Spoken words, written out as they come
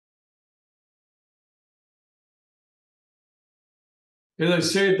As I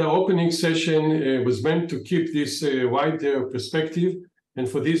said, the opening session was meant to keep this wide perspective. And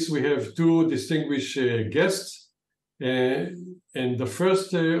for this, we have two distinguished guests. And the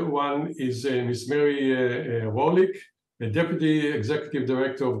first one is Ms. Mary Warlick, the Deputy Executive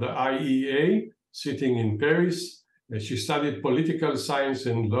Director of the IEA, sitting in Paris. She studied political science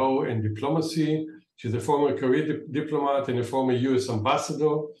and law and diplomacy. She's a former career diplomat and a former US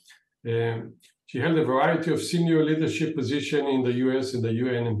ambassador. She held a variety of senior leadership positions in the US, in the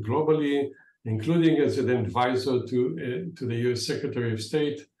UN, and globally, including as an advisor to the US Secretary of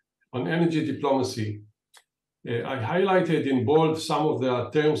State on energy diplomacy. I highlighted in bold some of the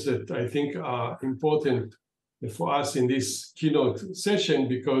terms that I think are important for us in this keynote session,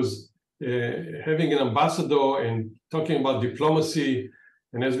 because having an ambassador and talking about diplomacy,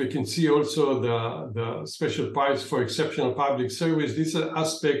 and as we can see also the special prize for exceptional public service, this is an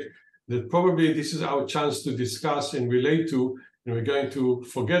aspect that probably this is our chance to discuss and relate to, and we're going to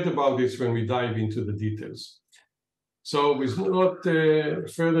forget about this when we dive into the details. So with not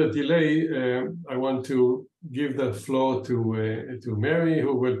further delay, I want to give the floor to Mary,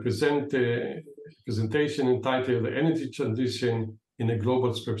 who will present a presentation entitled The Energy Transition in a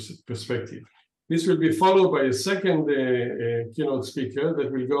Global Perspective. This will be followed by a second keynote speaker that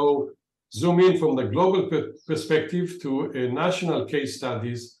will go zoom in from the global perspective to national case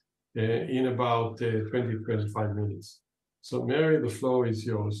studies in about 20-25 minutes. So Mary, the floor is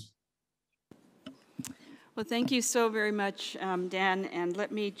yours. Well, thank you so very much, Dan. And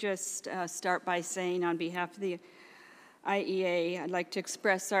let me just start by saying on behalf of the IEA, I'd like to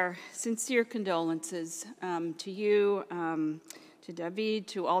express our sincere condolences to you, to David,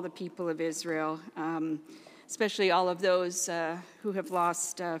 to all the people of Israel, especially all of those who have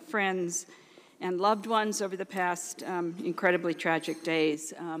lost friends and loved ones over the past incredibly tragic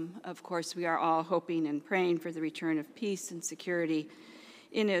days. Of course, we are all hoping and praying for the return of peace and security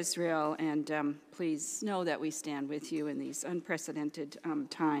in Israel, and please know that we stand with you in these unprecedented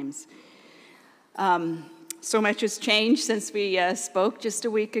times. So much has changed since we spoke just a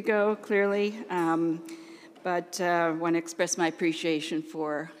week ago, clearly, but I want to express my appreciation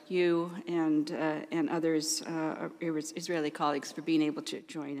for you and others, Israeli colleagues, for being able to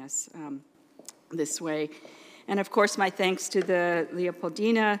join us this way. And of course, my thanks to the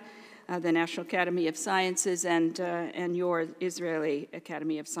Leopoldina, the National Academy of Sciences, and your Israeli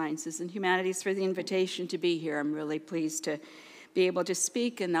Academy of Sciences and Humanities for the invitation to be here. I'm really pleased to be able to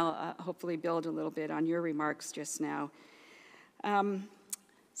speak, and I'll hopefully build a little bit on your remarks just now.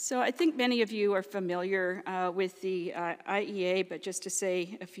 So I think many of you are familiar with the IEA, but just to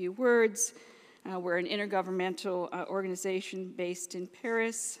say a few words, we're an intergovernmental organization based in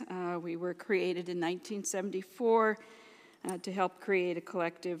Paris. We were created in 1974 to help create a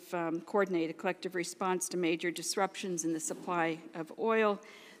collective, coordinate a collective response to major disruptions in the supply of oil.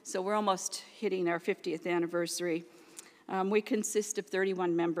 So we're almost hitting our 50th anniversary. We consist of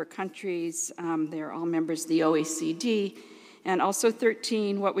 31 member countries. They're all members of the OECD, and also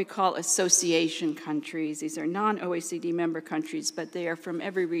 13 what we call association countries. These are non-OECD member countries, but they are from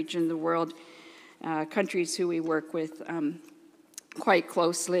every region of the world, countries who we work with quite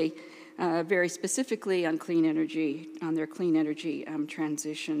closely, very specifically on clean energy, on their clean energy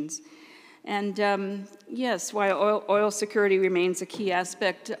transitions. And yes, while oil security remains a key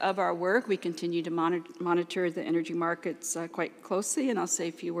aspect of our work, we continue to monitor the energy markets quite closely, and I'll say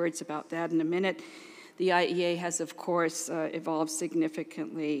a few words about that in a minute. The IEA has, of course, evolved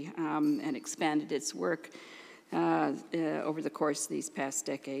significantly and expanded its work over the course of these past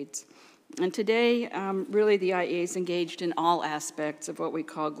decades. And today, really, the IEA is engaged in all aspects of what we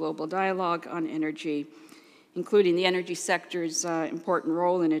call global dialogue on energy, including the energy sector's important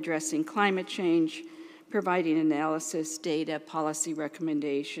role in addressing climate change, providing analysis, data, policy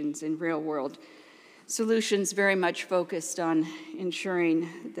recommendations, and real-world solutions very much focused on ensuring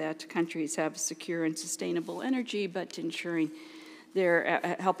that countries have secure and sustainable energy, but ensuring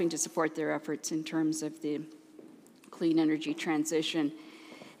they're helping to support their efforts in terms of the clean energy transition.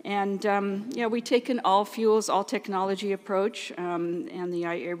 And yeah, we take an all fuels, all technology approach, and the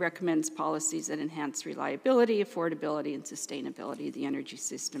IEA recommends policies that enhance reliability, affordability, and sustainability of the energy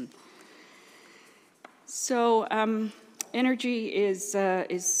system. So energy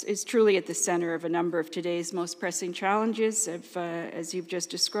is truly at the center of a number of today's most pressing challenges. As you've just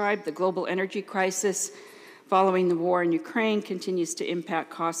described, the global energy crisis following the war in Ukraine continues to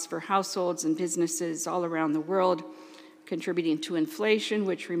impact costs for households and businesses all around the world, contributing to inflation,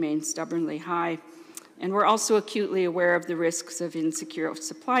 which remains stubbornly high. And we're also acutely aware of the risks of insecure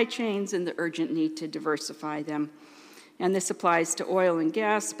supply chains and the urgent need to diversify them. And this applies to oil and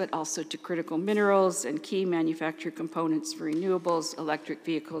gas, but also to critical minerals and key manufactured components for renewables, electric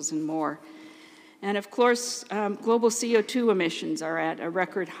vehicles, and more. And of course, global CO2 emissions are at a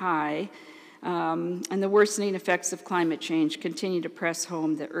record high, and the worsening effects of climate change continue to press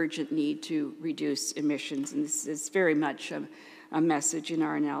home the urgent need to reduce emissions. And this is very much a message in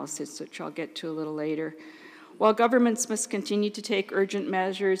our analysis, which I'll get to a little later. While governments must continue to take urgent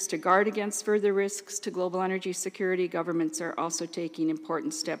measures to guard against further risks to global energy security, governments are also taking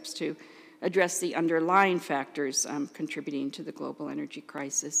important steps to address the underlying factors contributing to the global energy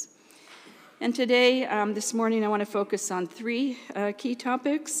crisis. And today, this morning, I want to focus on three key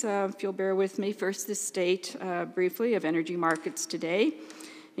topics. If you'll bear with me, first, the state, briefly, of energy markets today,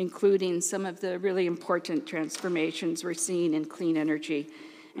 including some of the really important transformations we're seeing in clean energy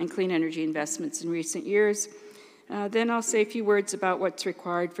and clean energy investments in recent years. Then I'll say a few words about what's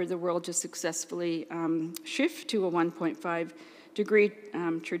required for the world to successfully shift to a 1.5-degree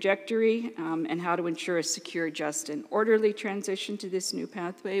trajectory and how to ensure a secure, just, and orderly transition to this new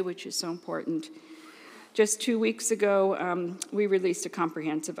pathway, which is so important. Just 2 weeks ago, we released a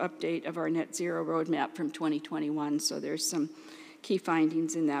comprehensive update of our net zero roadmap from 2021, so there's some key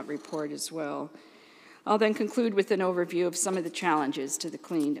findings in that report as well. I'll then conclude with an overview of some of the challenges to the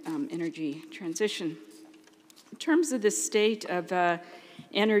clean energy transition. In terms of the state of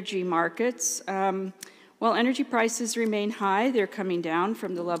energy markets, while energy prices remain high, they're coming down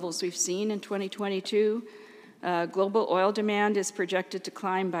from the levels we've seen in 2022. Global oil demand is projected to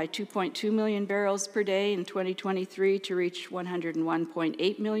climb by 2.2 million barrels per day in 2023 to reach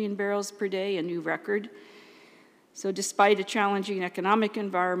 101.8 million barrels per day, a new record. So despite a challenging economic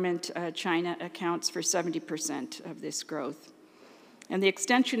environment, China accounts for 70% of this growth. And the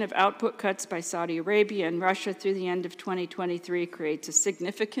extension of output cuts by Saudi Arabia and Russia through the end of 2023 creates a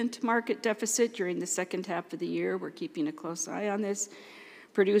significant market deficit during the second half of the year. We're keeping a close eye on this.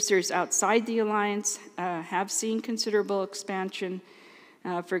 Producers outside the alliance have seen considerable expansion.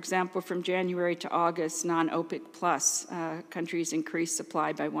 For example, from January to August, non-OPEC plus countries increased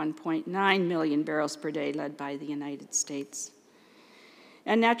supply by 1.9 million barrels per day, led by the United States.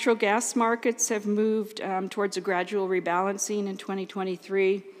 And natural gas markets have moved towards a gradual rebalancing in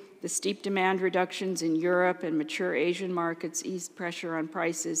 2023. The steep demand reductions in Europe and mature Asian markets eased pressure on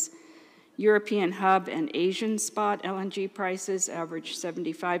prices. European hub and Asian spot LNG prices averaged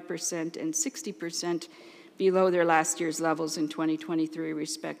 75% and 60% below their last year's levels in 2023,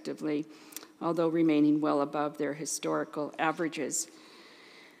 respectively, although remaining well above their historical averages.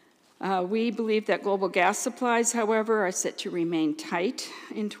 We believe that global gas supplies, however, are set to remain tight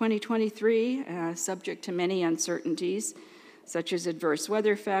in 2023, subject to many uncertainties, such as adverse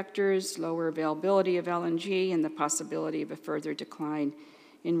weather factors, lower availability of LNG, and the possibility of a further decline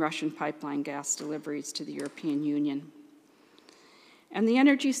in Russian pipeline gas deliveries to the European Union. And the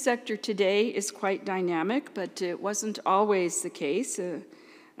energy sector today is quite dynamic, but it wasn't always the case. The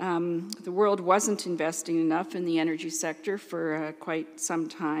world wasn't investing enough in the energy sector for quite some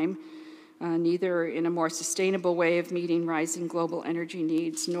time, neither in a more sustainable way of meeting rising global energy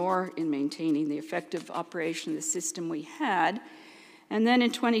needs, nor in maintaining the effective operation of the system we had. And then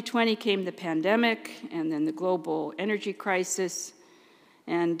in 2020 came the pandemic, and then the global energy crisis.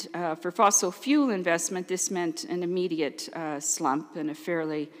 And for fossil fuel investment, this meant an immediate slump and a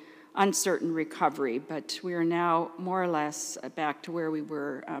fairly uncertain recovery, but we are now more or less back to where we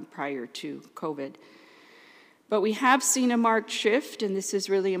were prior to COVID. But we have seen a marked shift, and this is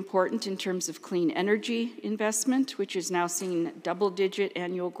really important in terms of clean energy investment, which is now seeing double-digit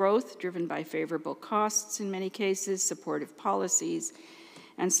annual growth driven by favorable costs in many cases, supportive policies,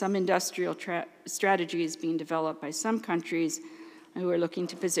 and some industrial strategies being developed by some countries who are looking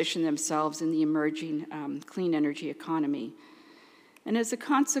to position themselves in the emerging clean energy economy. And as a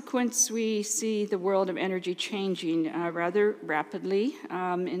consequence, we see the world of energy changing rather rapidly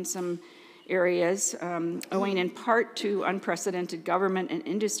in some areas, owing in part to unprecedented government and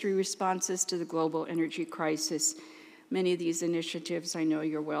industry responses to the global energy crisis. Many of these initiatives I know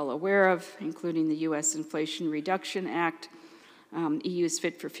you're well aware of, including the U.S. Inflation Reduction Act, EU's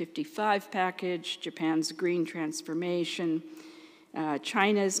Fit for 55 package, Japan's green transformation,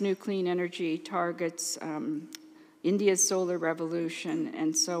 China's new clean energy targets, India's solar revolution,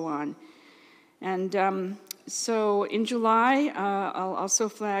 and so on. And so in July, I'll also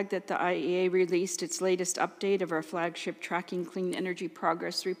flag that the IEA released its latest update of our flagship Tracking Clean Energy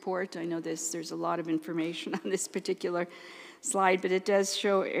Progress Report. I know there's a lot of information on this particular slide, but it does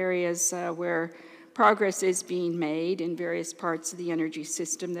show areas where progress is being made in various parts of the energy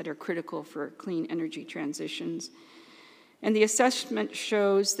system that are critical for clean energy transitions. And the assessment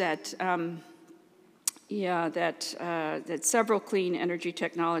shows that Yeah, that several clean energy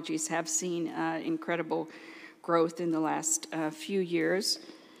technologies have seen incredible growth in the last few years.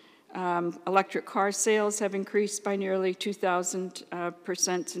 Electric car sales have increased by nearly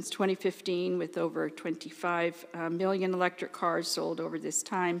 2,000% since 2015, with over 25 million electric cars sold over this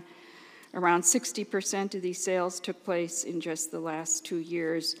time. Around 60% of these sales took place in just the last 2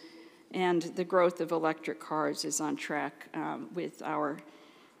 years, and the growth of electric cars is on track with our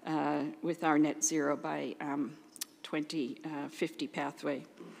net zero by 2050 pathway.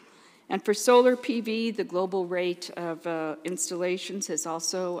 And for solar PV, the global rate of installations has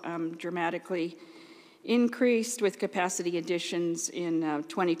also dramatically increased, with capacity additions in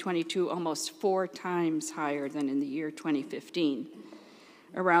 2022 almost 4 times higher than in the year 2015.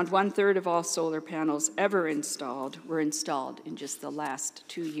 Around 1/3 of all solar panels ever installed were installed in just the last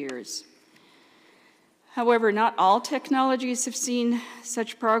 2 years. However, not all technologies have seen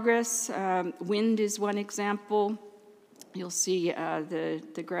such progress. Wind is one example. You'll see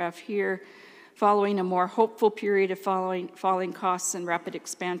the graph here. Following a more hopeful period of falling costs and rapid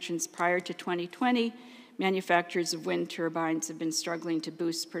expansions prior to 2020, manufacturers of wind turbines have been struggling to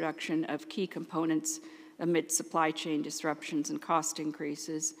boost production of key components amid supply chain disruptions and cost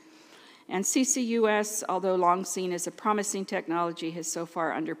increases. And CCUS, although long seen as a promising technology, has so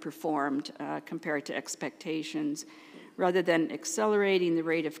far underperformed compared to expectations. Rather than accelerating, the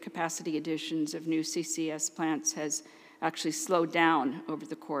rate of capacity additions of new CCS plants has actually slowed down over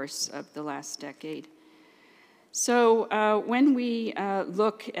the course of the last decade. So when we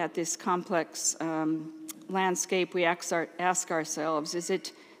look at this complex landscape, we ask ourselves, is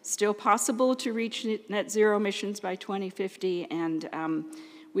it still possible to reach net zero emissions by 2050? And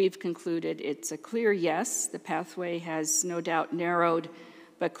we've concluded it's a clear yes. The pathway has no doubt narrowed,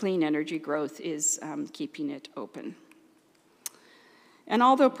 but clean energy growth is keeping it open. And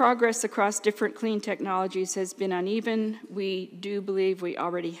although progress across different clean technologies has been uneven, we do believe we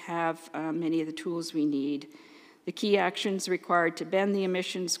already have many of the tools we need. The key actions required to bend the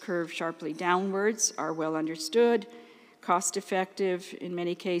emissions curve sharply downwards are well understood, cost-effective in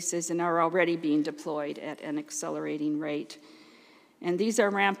many cases, and are already being deployed at an accelerating rate. And these are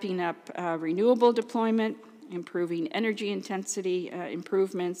ramping up renewable deployment, improving energy intensity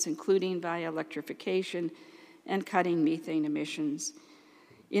improvements, including via electrification, and cutting methane emissions.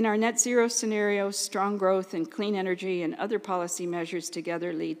 In our net zero scenario, strong growth in clean energy and other policy measures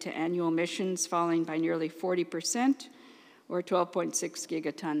together lead to annual emissions falling by nearly 40%, or 12.6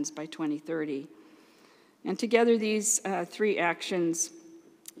 gigatons by 2030. And together, these 3 actions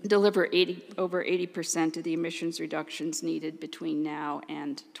deliver over 80% of the emissions reductions needed between now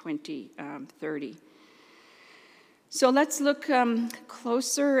and 2030. So let's look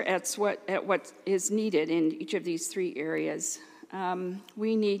closer at what is needed in each of these 3 areas.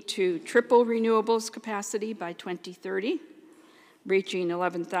 We need to triple renewables capacity by 2030, reaching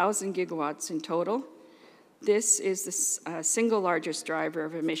 11,000 gigawatts in total. This is the single largest driver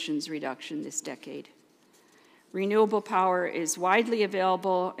of emissions reduction this decade. Renewable power is widely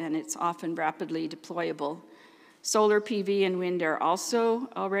available, and it's often rapidly deployable. Solar PV and wind are also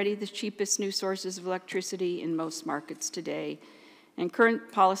already the cheapest new sources of electricity in most markets today. And current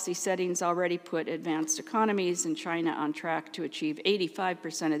policy settings already put advanced economies in China on track to achieve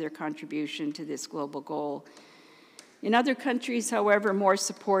 85% of their contribution to this global goal. In other countries, however, more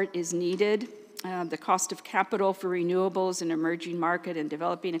support is needed. The cost of capital for renewables in emerging market and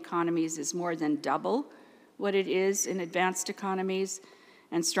developing economies is more than double what it is in advanced economies,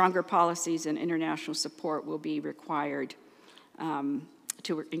 and stronger policies and international support will be required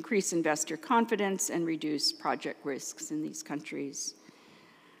to increase investor confidence and reduce project risks in these countries.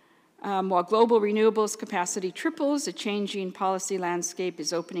 While global renewables capacity triples, a changing policy landscape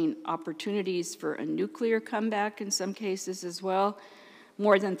is opening opportunities for a nuclear comeback in some cases as well.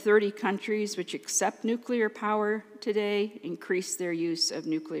 More than 30 countries which accept nuclear power today increase their use of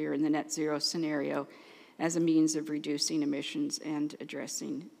nuclear in the net zero scenario as a means of reducing emissions and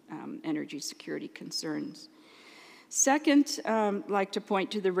addressing energy security concerns. Second, I'd like to point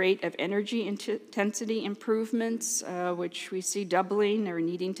to the rate of energy intensity improvements, which we see doubling or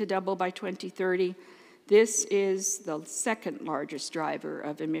needing to double by 2030. This is the second largest driver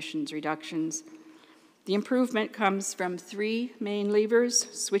of emissions reductions. The improvement comes from 3 main levers: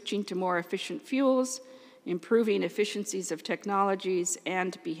 switching to more efficient fuels, improving efficiencies of technologies,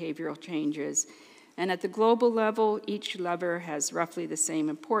 and behavioral changes. And at the global level, each lever has roughly the same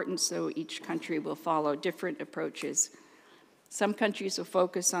importance, so each country will follow different approaches. Some countries will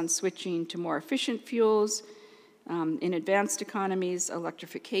focus on switching to more efficient fuels. In advanced economies,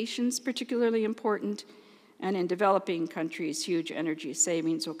 electrification is particularly important, And in developing countries, huge energy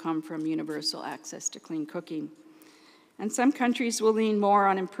savings will come from universal access to clean cooking. And some countries will lean more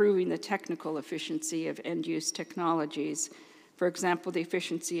on improving the technical efficiency of end-use technologies. For example, the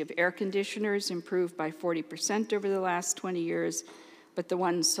efficiency of air conditioners improved by 40% over the last 20 years, but the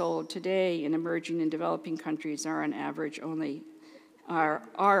ones sold today in emerging and developing countries are on average only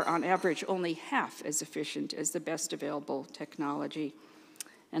half as efficient as the best available technology.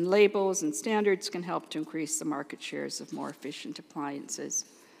 And labels and standards can help to increase the market shares of more efficient appliances.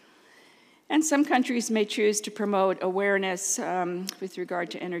 And some countries may choose to promote awareness with regard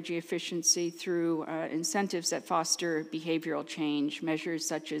to energy efficiency through incentives that foster behavioral change, measures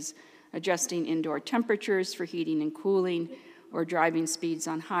such as adjusting indoor temperatures for heating and cooling, or driving speeds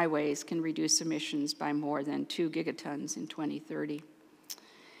on highways can reduce emissions by more than 2 gigatons in 2030.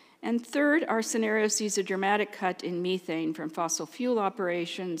 And third, our scenario sees a dramatic cut in methane from fossil fuel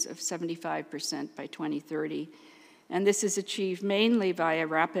operations of 75% by 2030. And this is achieved mainly via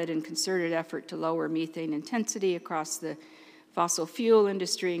rapid and concerted effort to lower methane intensity across the fossil fuel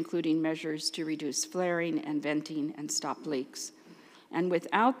industry, including measures to reduce flaring and venting and stop leaks. And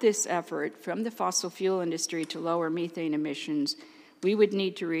without this effort from the fossil fuel industry to lower methane emissions, we would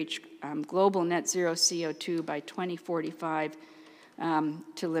need to reach global net zero CO2 by 2045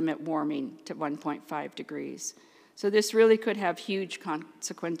 to limit warming to 1.5 degrees. So this really could have huge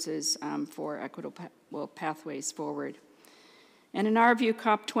consequences for equitable pathways forward. And in our view,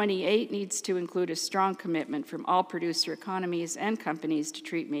 COP28 needs to include a strong commitment from all producer economies and companies to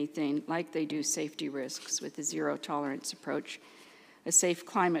treat methane like they do safety risks with a zero-tolerance approach. A safe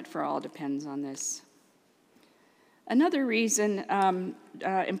climate for all depends on this. Another reason,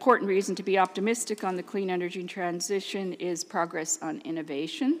 important reason to be optimistic on the clean energy transition is progress on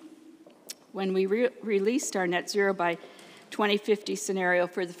innovation. When we released our net zero by 2050 scenario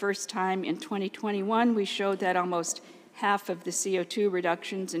for the first time in 2021, we showed that almost half of the CO2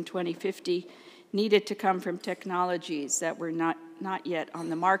 reductions in 2050 needed to come from technologies that were not yet on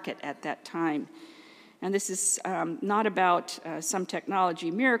the market at that time. And this is not about some technology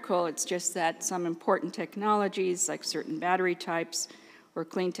miracle, it's just that some important technologies like certain battery types or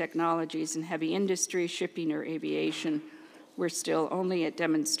clean technologies in heavy industry, shipping, or aviation were still only at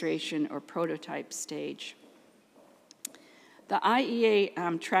demonstration or prototype stage. The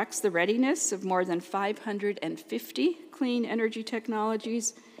IEA tracks the readiness of more than 550 clean energy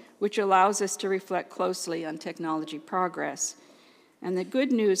technologies, which allows us to reflect closely on technology progress. And the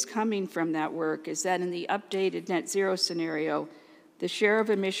good news coming from that work is that in the updated net zero scenario, the share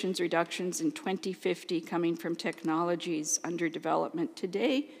of emissions reductions in 2050 coming from technologies under development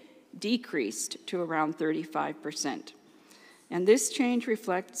today decreased to around 35%. And this change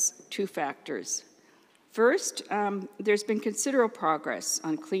reflects two factors. First, there's been considerable progress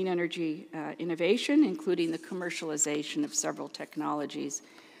on clean energy innovation, including the commercialization of several technologies.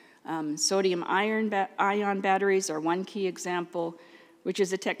 Sodium-ion batteries are one key example, which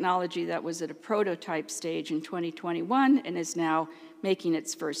is a technology that was at a prototype stage in 2021 and is now making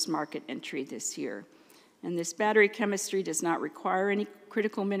its first market entry this year. And this battery chemistry does not require any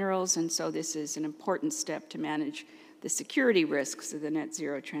critical minerals, and so this is an important step to manage the security risks of the net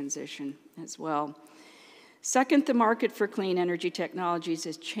zero transition as well. Second, the market for clean energy technologies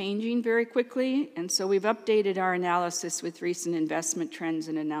is changing very quickly, and so we've updated our analysis with recent investment trends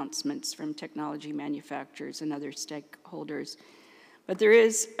and announcements from technology manufacturers and other stakeholders. But there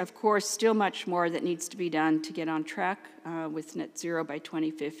is, of course, still much more that needs to be done to get on track with net zero by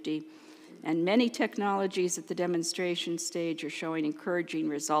 2050. And many technologies at the demonstration stage are showing encouraging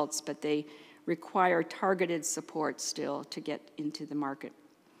results, but they require targeted support still to get into the market.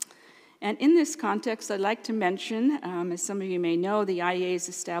 And in this context, I'd like to mention, as some of you may know, the IEA has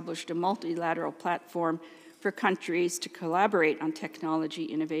established a multilateral platform for countries to collaborate on technology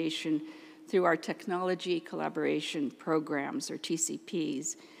innovation through our Technology Collaboration Programs, or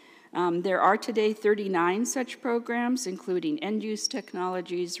TCPs. There are today 39 such programs, including end-use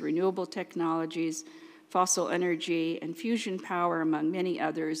technologies, renewable technologies, fossil energy, and fusion power, among many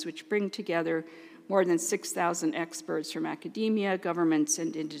others, which bring together more than 6,000 experts from academia, governments,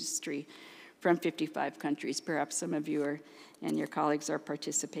 and industry from 55 countries. Perhaps some of you and your colleagues are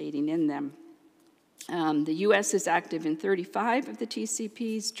participating in them. The US is active in 35 of the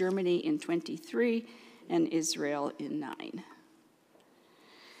TCPs, Germany in 23, and Israel in 9.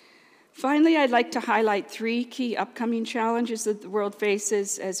 Finally, I'd like to highlight 3 key upcoming challenges that the world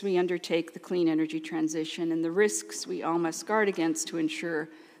faces as we undertake the clean energy transition and the risks we all must guard against to ensure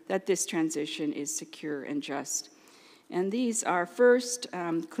that this transition is secure and just. And these are first,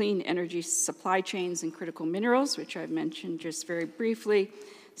 clean energy supply chains and critical minerals, which I've mentioned just very briefly.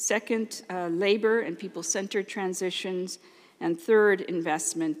 Second, labor and people-centered transitions. And third,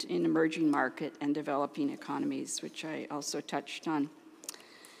 investment in emerging market and developing economies, which I also touched on.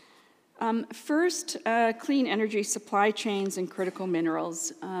 First, clean energy supply chains and critical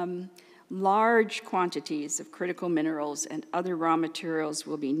minerals. Large quantities of critical minerals and other raw materials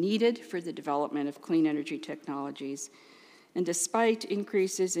will be needed for the development of clean energy technologies. And despite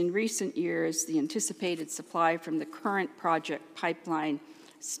increases in recent years, the anticipated supply from the current project pipeline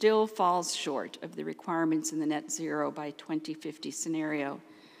still falls short of the requirements in the net zero by 2050 scenario.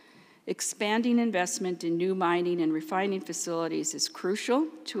 Expanding investment in new mining and refining facilities is crucial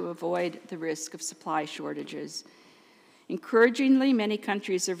to avoid the risk of supply shortages. Encouragingly, many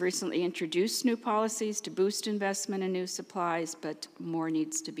countries have recently introduced new policies to boost investment in new supplies, but more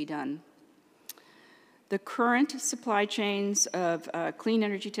needs to be done. The current supply chains of clean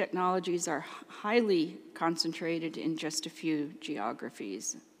energy technologies are highly concentrated in just a few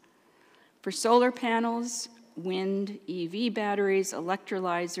geographies. For solar panels, wind, EV batteries,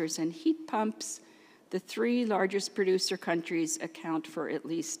 electrolyzers, and heat pumps, the three largest producer countries account for at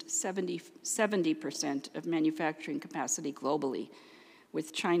least 70% of manufacturing capacity globally,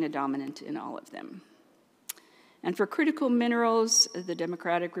 with China dominant in all of them. And for critical minerals, the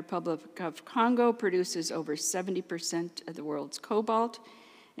Democratic Republic of Congo produces over 70% of the world's cobalt,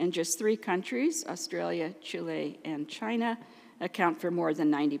 and just three countries, Australia, Chile, and China, account for more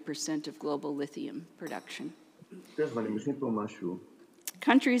than 90% of global lithium production.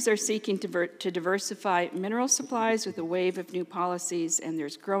 Countries are seeking to diversify mineral supplies with a wave of new policies, and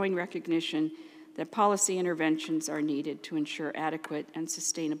there's growing recognition that policy interventions are needed to ensure adequate and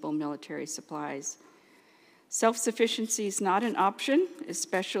sustainable military supplies. Self-sufficiency is not an option,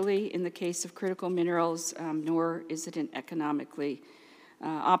 especially in the case of critical minerals, nor is it an economically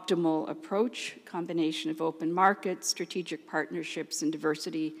optimal approach. Combination of open markets, strategic partnerships, and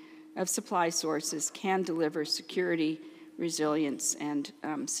diversity of supply sources can deliver security, resilience, and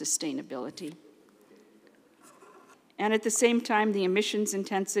sustainability. And at the same time, the emissions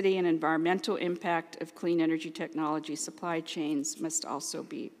intensity and environmental impact of clean energy technology supply chains must also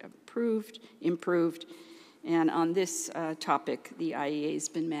be improved. And on this topic, the IEA has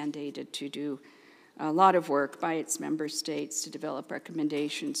been mandated to do a lot of work by its member states to develop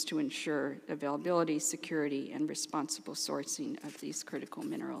recommendations to ensure availability, security, and responsible sourcing of these critical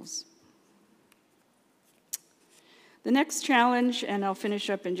minerals. The next challenge, and I'll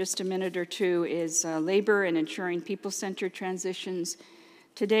finish up in just a minute or two, is labor and ensuring people-centered transitions.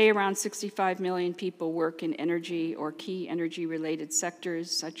 Today, around 65 million people work in energy or key energy-related sectors,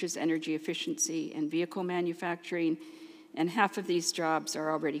 such as energy efficiency and vehicle manufacturing, and half of these jobs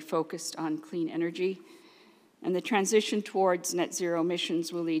are already focused on clean energy. And the transition towards net zero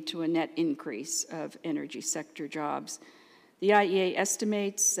emissions will lead to a net increase of energy sector jobs. The IEA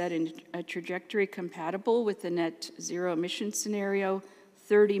estimates that in a trajectory compatible with the net zero emission scenario,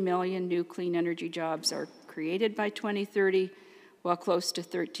 30 million new clean energy jobs are created by 2030, while close to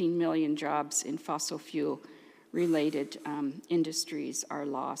 13 million jobs in fossil fuel-related industries are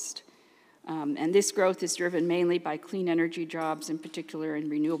lost. And this growth is driven mainly by clean energy jobs, in particular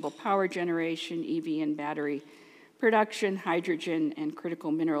in renewable power generation, EV and battery production, hydrogen, and critical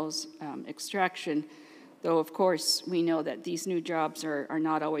minerals extraction. Though, of course, we know that these new jobs are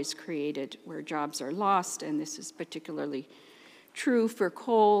not always created where jobs are lost, and this is particularly true for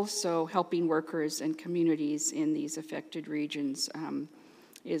coal, so helping workers and communities in these affected regions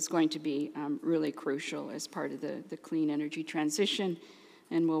is going to be really crucial as part of the clean energy transition,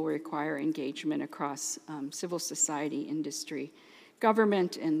 and will require engagement across civil society, industry,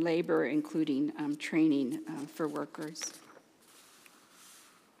 government, and labor, including training for workers.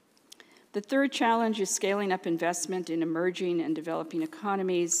 The third challenge is scaling up investment in emerging and developing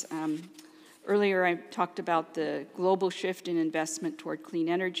economies. Earlier, I talked about the global shift in investment toward clean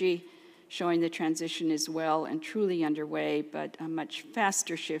energy, showing the transition is well and truly underway, but a much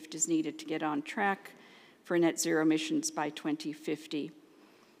faster shift is needed to get on track for net zero emissions by 2050.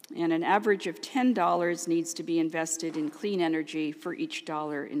 And an average of $10 needs to be invested in clean energy for each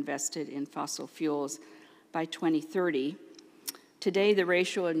dollar invested in fossil fuels by 2030. Today, the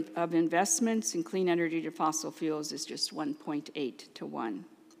ratio of investments in clean energy to fossil fuels is just 1.8 to 1.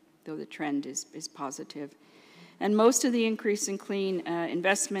 Though the trend is positive. And most of the increase in clean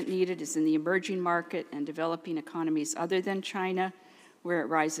investment needed is in the emerging market and developing economies other than China, where it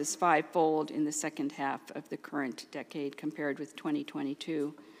rises fivefold in the second half of the current decade compared with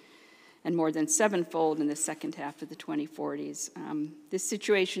 2022, and more than sevenfold in the second half of the 2040s. This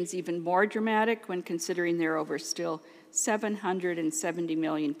situation is even more dramatic when considering there are over still 770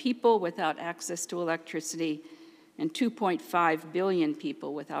 million people without access to electricity, and 2.5 billion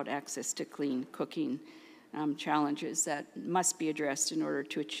people without access to clean cooking, challenges that must be addressed in order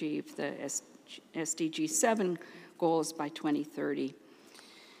to achieve the SDG 7 goals by 2030.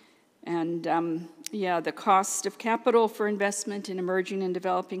 And yeah, the cost of capital for investment in emerging and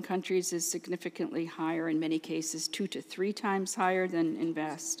developing countries is significantly higher, in many cases 2 to 3 times higher than in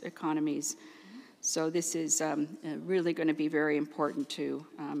vast economies. So this is really going to be very important to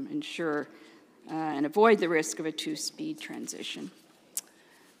ensure and avoid the risk of a two-speed transition.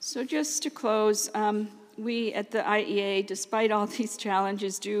 So just to close, we at the IEA, despite all these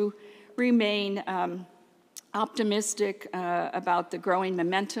challenges, do remain optimistic about the growing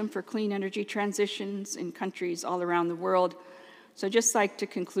momentum for clean energy transitions in countries all around the world. So I'd just like to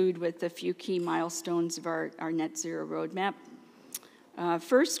conclude with a few key milestones of our net zero roadmap.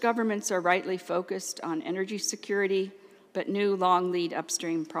 First, governments are rightly focused on energy security, but new long lead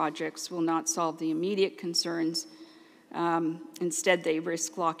upstream projects will not solve the immediate concerns. Instead, they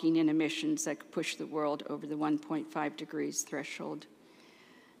risk locking in emissions that could push the world over the 1.5 degrees threshold.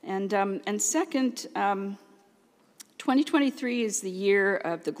 And second, 2023 is the year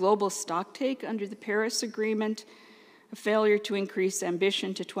of the global stocktake under the Paris Agreement. A failure to increase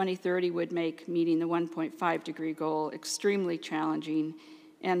ambition to 2030 would make meeting the 1.5 degree goal extremely challenging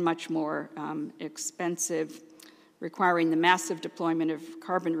and much more expensive, requiring the massive deployment of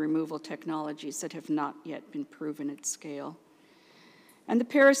carbon removal technologies that have not yet been proven at scale. And the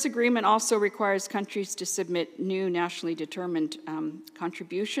Paris Agreement also requires countries to submit new nationally determined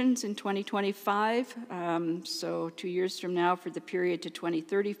contributions in 2025, so 2 years from now for the period to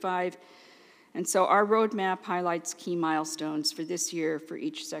 2035. And so our roadmap highlights key milestones for this year for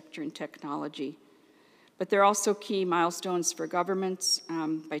each sector and technology. But there are also key milestones for governments.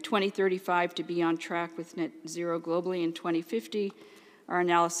 By 2035, to be on track with net zero globally in 2050, our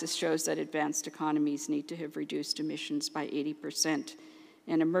analysis shows that advanced economies need to have reduced emissions by 80%,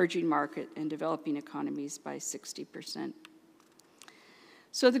 and emerging market and developing economies by 60%.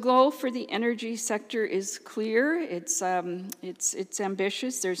 So the goal for the energy sector is clear. It's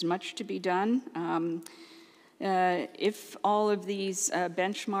ambitious. There's much to be done. If all of these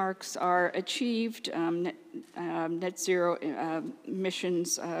benchmarks are achieved, net zero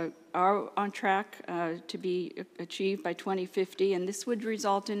emissions are on track to be achieved by 2050, and this would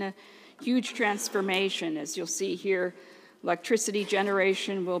result in a huge transformation. As you'll see here, electricity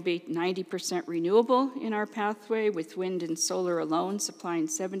generation will be 90% renewable in our pathway, with wind and solar alone supplying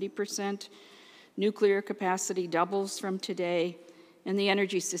 70%. Nuclear capacity doubles from today, and the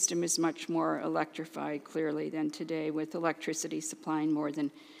energy system is much more electrified, clearly, than today, with electricity supplying more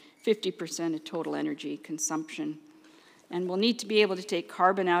than 50% of total energy consumption. And we'll need to be able to take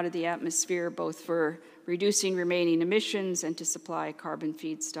carbon out of the atmosphere, both for reducing remaining emissions and to supply carbon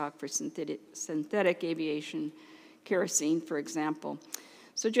feedstock for synthetic aviation, kerosene, for example.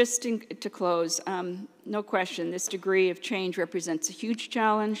 So just to close, no question, this degree of change represents a huge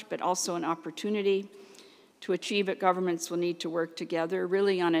challenge, but also an opportunity. To achieve it, governments will need to work together,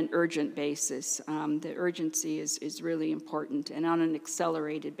 really on an urgent basis. The urgency is really important, and on an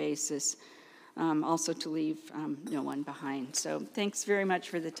accelerated basis, also to leave no one behind. So thanks very much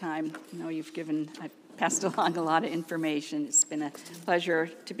for the time. I know I've passed along a lot of information. It's been a pleasure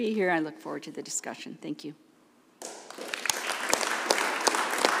to be here. I look forward to the discussion. Thank you.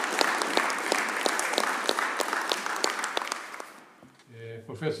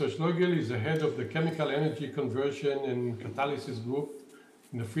 Professor Schlögl is the head of the Chemical Energy Conversion and Catalysis Group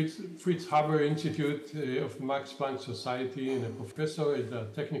in the Fritz Haber Institute of Max Planck Society and a professor at the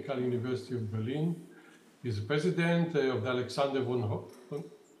Technical University of Berlin. He's the president of the Alexander von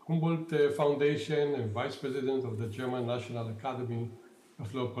Humboldt Foundation and vice president of the German National Academy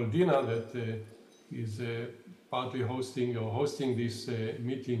of Leopoldina that is partly hosting this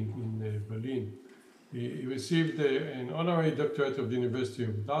meeting in Berlin. He received an honorary doctorate of the University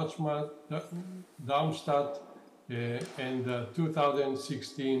of Darmstadt and the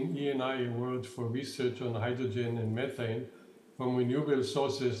 2016 E&I Award for research on hydrogen and methane from renewable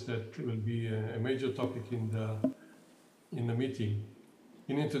sources that will be a major topic in the meeting.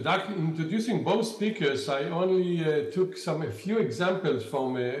 In introducing both speakers, I only took a few examples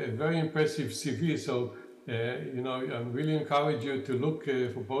from a very impressive CV. So, I really encourage you to look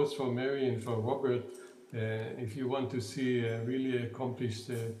for both for Mary and for Robert if you want to see really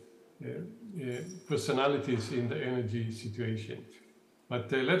accomplished personalities in the energy situation. But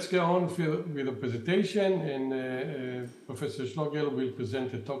let's go on with the presentation, and Professor Schlögl will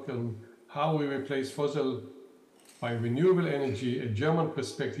present a talk on how we replace fossil by renewable energy, a German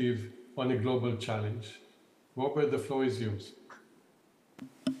perspective on a global challenge. Robert, the floor is yours.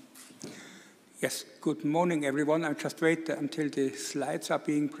 Yes, good morning, everyone. I'll just wait until the slides are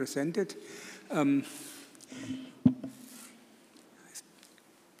being presented.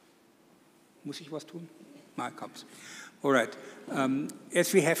 Muss ich was tun? No, it comes. All right.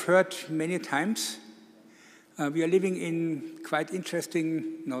 As we have heard many times, we are living in quite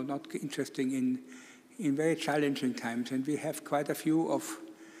interesting, no, not interesting, in very challenging times, and we have quite a few of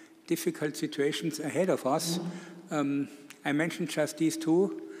difficult situations ahead of us. I mentioned just these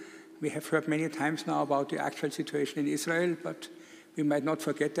two. We have heard many times now about the actual situation in Israel, but we might not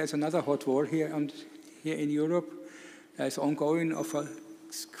forget there's another hot war here in Europe. There's ongoing of a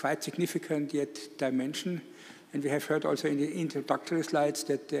quite significant yet dimension. And we have heard also in the introductory slides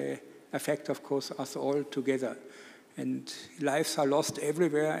that they affect, of course, us all together. And lives are lost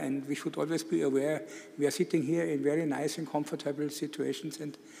everywhere, and we should always be aware we are sitting here in very nice and comfortable situations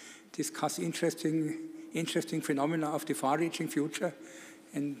and discuss interesting phenomena of the far-reaching future.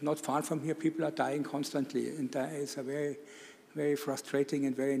 And not far from here, people are dying constantly. And that is a very, very frustrating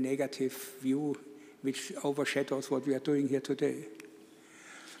and very negative view which overshadows what we are doing here today.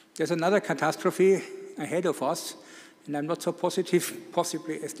 There's another catastrophe ahead of us, and I'm not so positive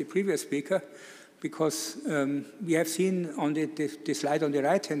possibly as the previous speaker, because we have seen on the slide on the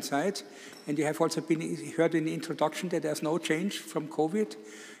right-hand side, and you have also heard in the introduction that there's no change from COVID.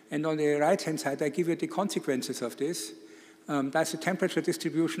 And on the right-hand side, I give you the consequences of this. That's the temperature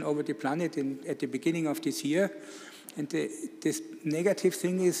distribution over the planet at the beginning of this year. And this negative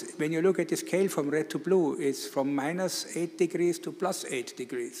thing is, when you look at the scale from red to blue, it's from -8 degrees to +8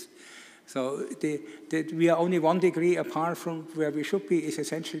 degrees. So we are only 1 degree apart from where we should be is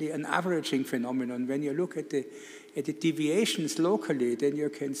essentially an averaging phenomenon. When you look at the deviations locally, then you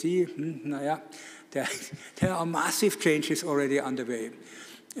can see, there are massive changes already underway.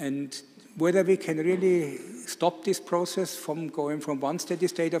 And whether we can really stop this process from going from one steady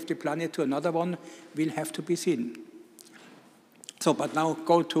state of the planet to another one will have to be seen. So, but now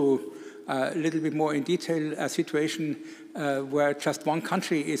go to a little bit more in detail a situation where just one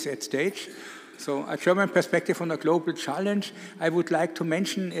country is at stake. So a German perspective on a global challenge. I would like to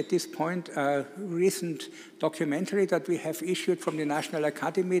mention at this point a recent documentary that we have issued from the National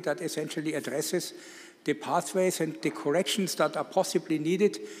Academy that essentially addresses the pathways and the corrections that are possibly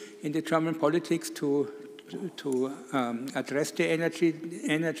needed in the German politics to address the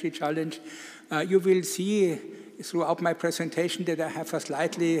energy challenge. You will see throughout my presentation that I have a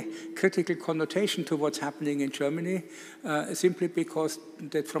slightly critical connotation to what's happening in Germany, simply because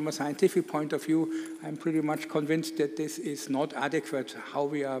that from a scientific point of view, I'm pretty much convinced that this is not adequate how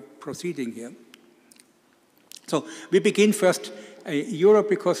we are proceeding here. So we begin first Europe,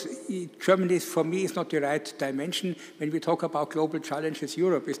 because Germany, for me, is not the right dimension. When we talk about global challenges,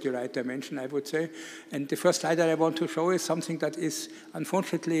 Europe is the right dimension, I would say. And the first slide that I want to show is something that is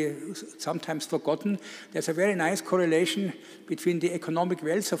unfortunately sometimes forgotten. There's a very nice correlation between the economic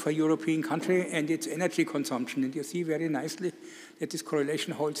wealth of a European country and its energy consumption. And you see very nicely that this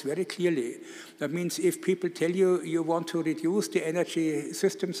correlation holds very clearly. That means if people tell you you want to reduce the energy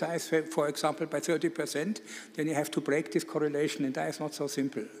system size, for example, by 30%, then you have to break this correlation, and that is not so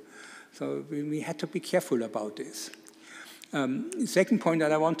simple. So we had to be careful about this. The second point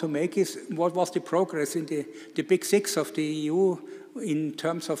that I want to make is what was the progress in the big six of the EU in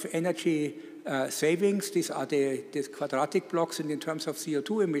terms of energy savings. These are the quadratic blocks, and in terms of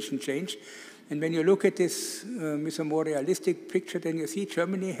CO2 emission change. And when you look at this with a more realistic picture, then you see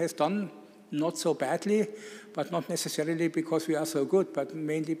Germany has done not so badly, but not necessarily because we are so good, but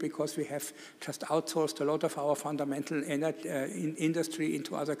mainly because we have just outsourced a lot of our fundamental industry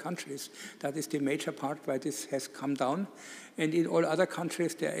into other countries. That is the major part why this has come down. And in all other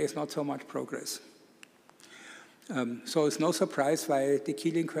countries, there is not so much progress. So it's no surprise why the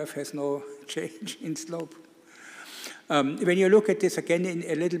Keeling curve has no change in slope. When you look at this again in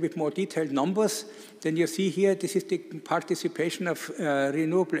a little bit more detailed numbers, then you see here this is the participation of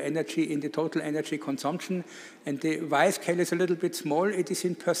renewable energy in the total energy consumption. And the Y scale is a little bit small. It is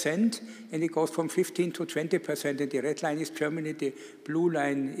in percent, and it goes from 15 to 20%. And the red line is Germany, the blue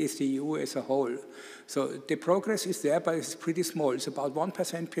line is the EU as a whole. So the progress is there, but it's pretty small. It's about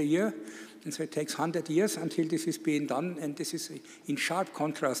 1% per year. And so it takes 100 years until this is being done, and this is in sharp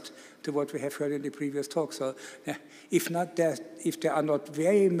contrast to what we have heard in the previous talk. So if there are not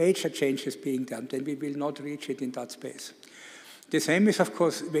very major changes being done, then we will not reach it in that space. The same is, of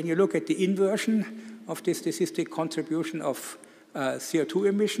course, when you look at the inversion of this is the contribution of CO2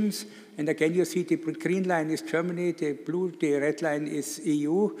 emissions. And again, you see the green line is Germany, the red line is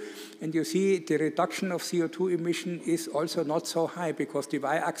EU. And you see the reduction of CO2 emission is also not so high, because the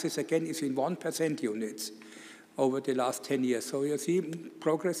y-axis again is in 1% units. over the last 10 years. So you see,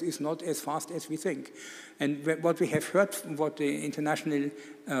 progress is not as fast as we think. And what we have heard, what the International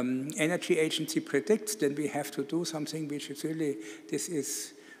Energy Agency predicts, then we have to do something which is really,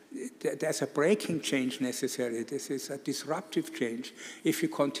 there's a breaking change necessary. This is a disruptive change. If you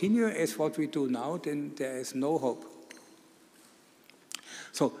continue as what we do now, then there is no hope.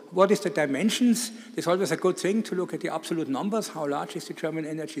 So what is the dimensions? It's always a good thing to look at the absolute numbers. How large is the German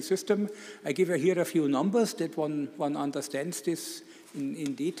energy system? I give here a few numbers that one understands this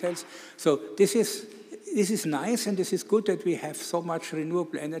in details. So this is nice, and this is good that we have so much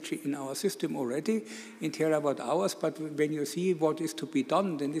renewable energy in our system already in terawatt hours, but when you see what is to be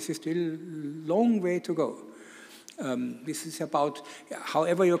done, then this is still a long way to go. This is about,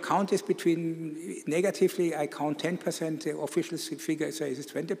 however you count this between, negatively I count 10%, the official figure says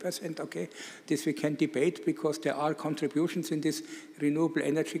it's 20%, okay. This we can debate because there are contributions in this renewable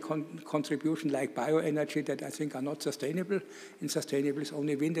energy contribution like bioenergy that I think are not sustainable. And sustainable is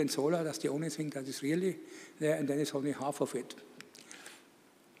only wind and solar, that's the only thing that is really there, and then it's only half of it.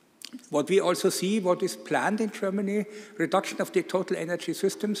 What we also see, what is planned in Germany, reduction of the total energy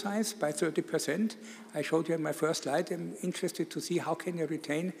system size by 30%. I showed you in my first slide. I'm interested to see how can you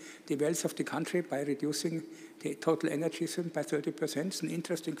retain the wealth of the country by reducing the total energy system by 30%. It's an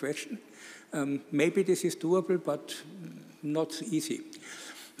interesting question. Maybe this is doable, but not easy.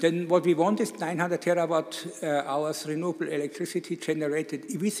 Then what we want is 900 terawatt hours renewable electricity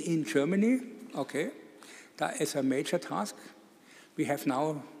generated within Germany. Okay, that is a major task. We have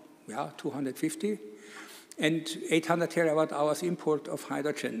now 250, and 800 terawatt hours import of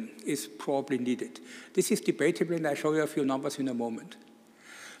hydrogen is probably needed. This is debatable, and I'll show you a few numbers in a moment.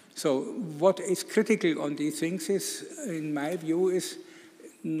 So what is critical on these things is, in my view, is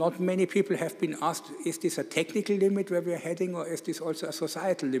not many people have been asked, is this a technical limit where we're heading, or is this also a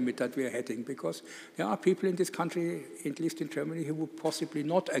societal limit that we're heading? Because there are people in this country, at least in Germany, who would possibly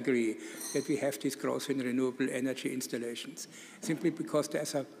not agree that we have this growth in renewable energy installations, simply because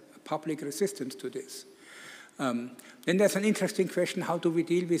there's a public resistance to this. Then there's an interesting question, how do we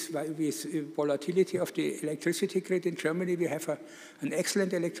deal with volatility of the electricity grid in Germany? We have an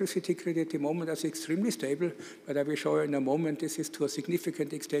excellent electricity grid at the moment that's extremely stable, but I will show you in a moment this is to a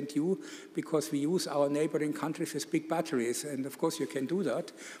significant extent due because we use our neighboring countries as big batteries, and of course you can do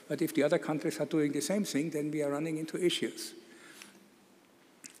that, but if the other countries are doing the same thing, then we are running into issues.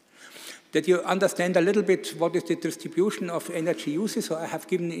 That you understand a little bit what is the distribution of energy uses. So I have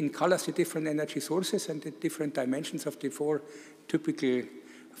given in colors the different energy sources and the different dimensions of the four typical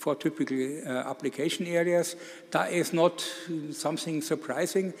application areas. That is not something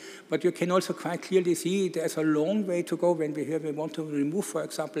surprising, but you can also quite clearly see there's a long way to go when we want to remove, for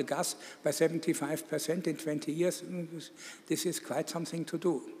example, gas by 75% in 20 years. This is quite something to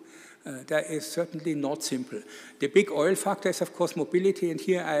do. That is certainly not simple. The big oil factor is, of course, mobility, and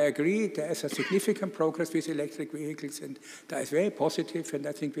here I agree, there is a significant progress with electric vehicles, and that is very positive, and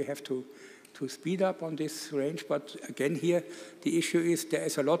I think we have to speed up on this range. But again, here, the issue is there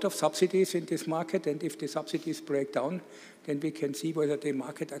is a lot of subsidies in this market, and if the subsidies break down, then we can see whether the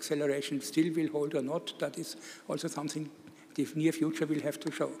market acceleration still will hold or not. That is also something the near future will have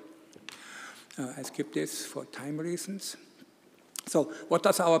to show. I skip this for time reasons. So what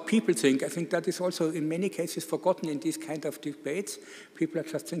does our people think? I think that is also in many cases forgotten in these kind of debates. People are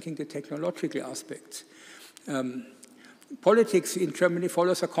just thinking the technological aspects. Politics in Germany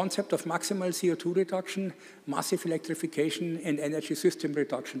follows a concept of maximal CO2 reduction, massive electrification, and energy system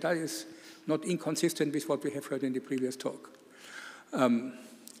reduction. That is not inconsistent with what we have heard in the previous talk.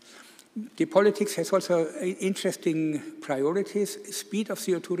 The politics has also interesting priorities: speed of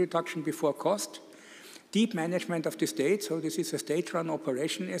CO2 reduction before cost, deep management of the state, so this is a state-run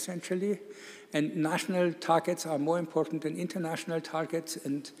operation essentially, and national targets are more important than international targets,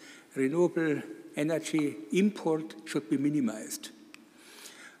 and renewable energy import should be minimized.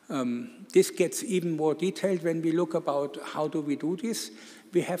 This gets even more detailed when we look about how do we do this.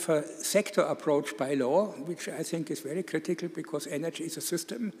 We have a sector approach by law, which I think is very critical because energy is a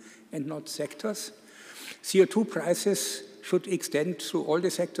system and not sectors. CO2 prices should extend through all the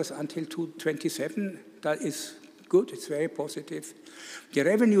sectors until 2027. That is good, it's very positive. The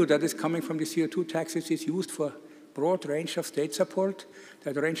revenue that is coming from the CO2 taxes is used for a broad range of state support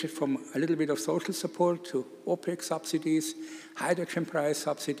that ranges from a little bit of social support to OPEC subsidies, hydrogen price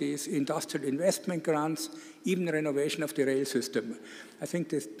subsidies, industrial investment grants, even renovation of the rail system. I think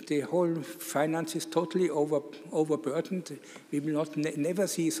the whole finance is totally overburdened. We will never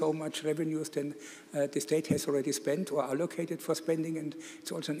see so much revenues than the state has already spent or allocated for spending, and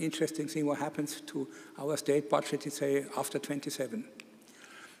it's also an interesting thing what happens to our state budget, say, after 27.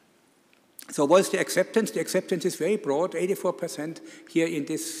 So what's the acceptance? The acceptance is very broad. 84% here in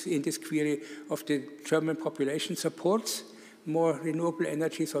this query of the German population supports more renewable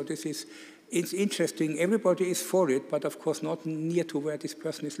energy. So it's interesting. Everybody is for it, but of course not near to where this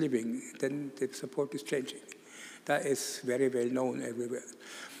person is living. Then the support is changing. That is very well known everywhere.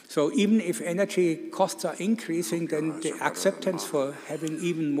 So even if energy costs are increasing, then the acceptance for having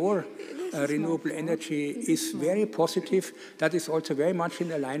even more renewable energy is very positive. That is also very much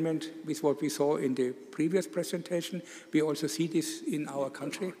in alignment with what we saw in the previous presentation. We also see this in our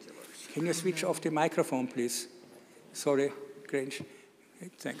country. Can you switch off the microphone, please? Sorry, Grange.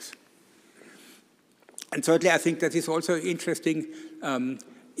 Thanks. And thirdly, I think that is also interesting.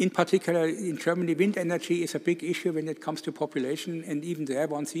 In particular, in Germany, wind energy is a big issue when it comes to population, and even there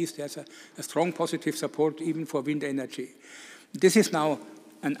one sees there's a strong positive support even for wind energy. This is now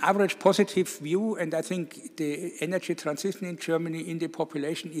an average positive view, and I think the energy transition in Germany in the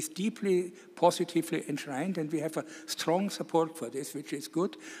population is deeply positively enshrined, and we have a strong support for this, which is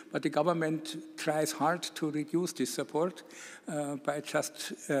good, but the government tries hard to reduce this support by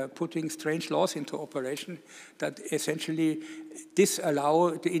just putting strange laws into operation that essentially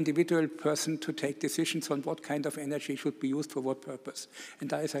disallow the individual person to take decisions on what kind of energy should be used for what purpose. And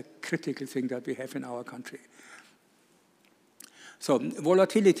that is a critical thing that we have in our country. So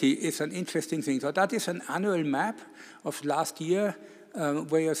volatility is an interesting thing. So that is an annual map of last year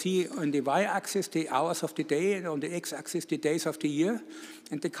where you see on the y-axis the hours of the day and on the x-axis the days of the year.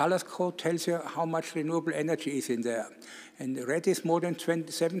 And the colors code tells you how much renewable energy is in there. And red is more than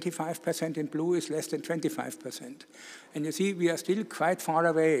 75% and blue is less than 25%. And you see we are still quite far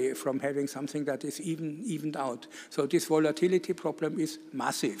away from having something that is evened out. So this volatility problem is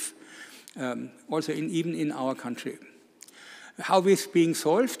massive, also even in our country. How is being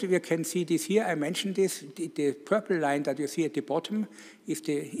solved? We can see this here. I mentioned this. The purple line that you see at the bottom is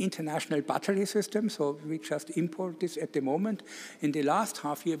the international battery system. So we just import this at the moment. In the last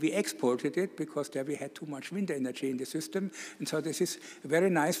half year, we exported it because there we had too much wind energy in the system. And so this is a very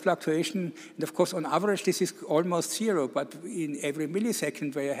nice fluctuation. And of course, on average, this is almost zero. But in every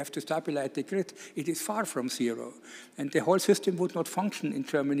millisecond where you have to stabilize the grid, it is far from zero. And the whole system would not function in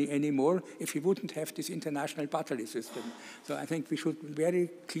Germany anymore if we wouldn't have this international battery system. So I think we should very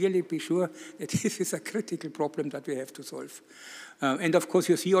clearly be sure that this is a critical problem that we have to solve. And of course,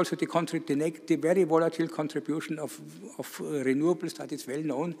 you see also the very volatile contribution of renewables that is well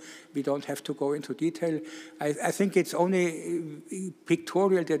known. We don't have to go into detail. I think it's only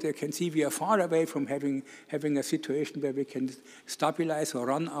pictorial that you can see we are far away from having a situation where we can stabilize or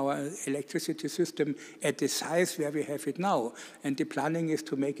run our electricity system at the size where we have it now. And the planning is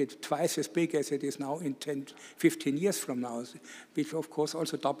to make it twice as big as it is now in 10, 15 years from now, which of course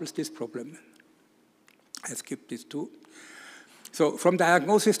also doubles this problem. I skipped this too. So from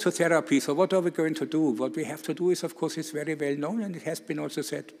diagnosis to therapy, so what are we going to do? What we have to do is, of course, it's very well known, and it has been also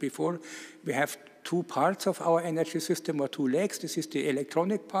said before, we have two parts of our energy system, or two legs. This is the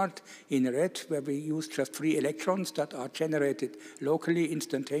electronic part in red, where we use just free electrons that are generated locally,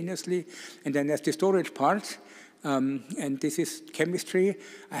 instantaneously. And then there's the storage part, and this is chemistry.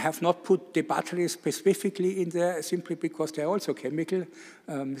 I have not put the batteries specifically in there simply because they're also chemical.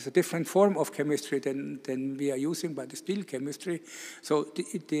 It's a different form of chemistry than we are using, but it's still chemistry. So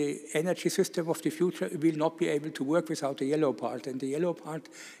the energy system of the future will not be able to work without the yellow part. And the yellow part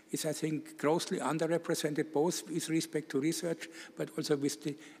is, I think, grossly underrepresented both with respect to research, but also with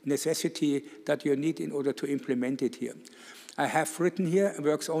the necessity that you need in order to implement it here. I have written here,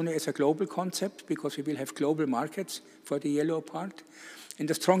 works only as a global concept because we will have global markets for the yellow part. And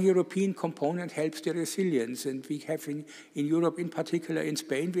the strong European component helps the resilience. And we have in Europe, in particular in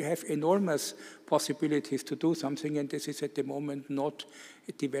Spain, we have enormous possibilities to do something. And this is at the moment not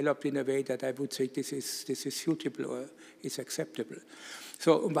developed in a way that I would say this is suitable or is acceptable.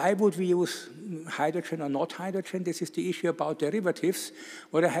 So why would we use hydrogen or not hydrogen? This is the issue about derivatives.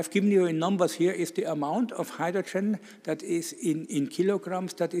 What I have given you in numbers here is the amount of hydrogen that is in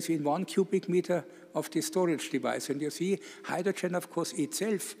kilograms, that is in 1 cubic meter of the storage device. And you see, hydrogen, of course,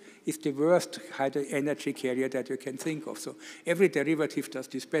 itself is the worst energy carrier that you can think of. So every derivative does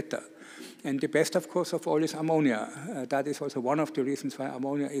this better. And the best, of course, of all is ammonia. That is also one of the reasons why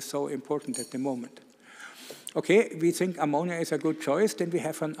ammonia is so important at the moment. Okay, we think ammonia is a good choice. Then we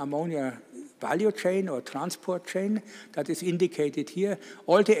have an ammonia value chain or transport chain that is indicated here.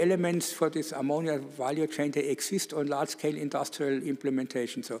 All the elements for this ammonia value chain, they exist on large-scale industrial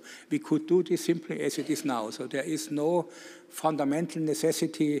implementation. So we could do this simply as it is now. So there is no fundamental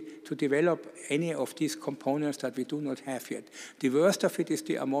necessity to develop any of these components that we do not have yet. The worst of it is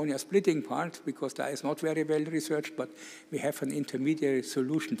the ammonia splitting part, because that is not very well researched, but we have an intermediate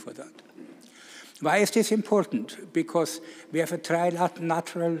solution for that. Why is this important? Because we have a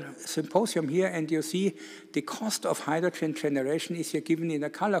trilateral symposium here, and you see the cost of hydrogen generation is here given in a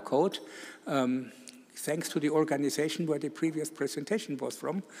color code, thanks to the organization where the previous presentation was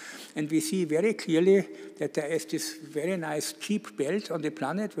from. And we see very clearly that there is this very nice cheap belt on the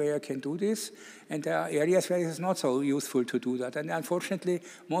planet where you can do this, and there are areas where it is not so useful to do that. And unfortunately,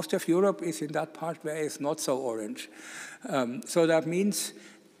 most of Europe is in that part where it's not so orange. So that means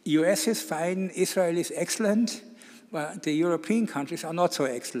US is fine, Israel is excellent, but the European countries are not so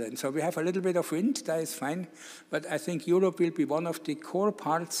excellent. So we have a little bit of wind, that is fine, but I think Europe will be one of the core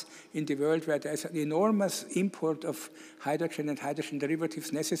parts in the world where there's an enormous import of hydrogen and hydrogen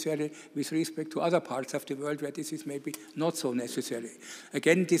derivatives necessary with respect to other parts of the world where this is maybe not so necessary.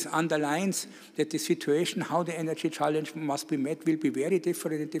 Again, this underlines that the situation, how the energy challenge must be met, will be very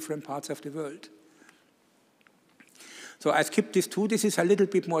different in different parts of the world. So I skipped this too. This is a little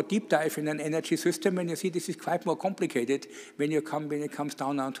bit more deep dive in an energy system, and you see this is quite more complicated when it comes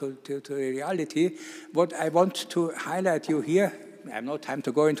down now to the reality. What I want to highlight you here, I have no time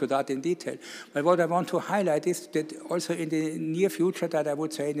to go into that in detail, but what I want to highlight is that also in the near future, that I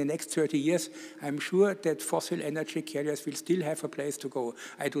would say in the next 30 years, I'm sure that fossil energy carriers will still have a place to go.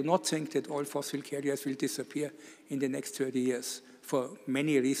 I do not think that all fossil carriers will disappear in the next 30 years for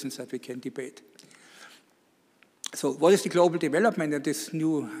many reasons that we can debate. So what is the global development of this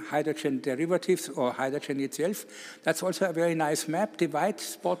new hydrogen derivatives or hydrogen itself? That's also a very nice map. The white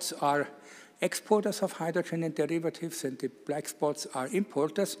spots are exporters of hydrogen and derivatives, and the black spots are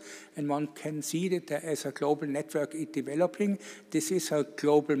importers. And one can see that there is a global network developing. This is a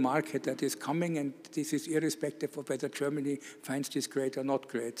global market that is coming, and this is irrespective of whether Germany finds this great or not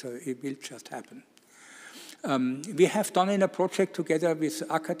great. So it will just happen. We have done in a project together with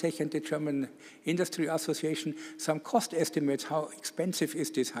Akatech and the German Industry Association some cost estimates, how expensive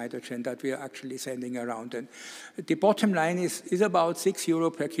is this hydrogen that we are actually sending around. And the bottom line is about €6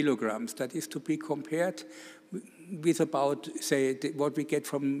 per kilogram. That is to be compared with about, say, what we get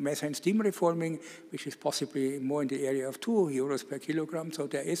from methane steam reforming, which is possibly more in the area of €2 per kilogram. So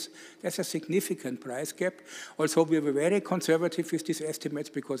there's a significant price gap. Also, we were very conservative with these estimates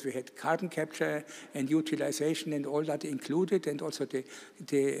because we had carbon capture and utilization and all that included, and also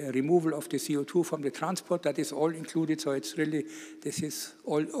the removal of the CO2 from the transport. That is all included. So it's really, this is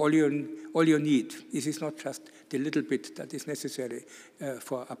all you need. This is not just the little bit that is necessary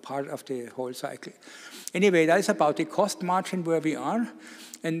for a part of the whole cycle. Anyway, that is about the cost margin where we are.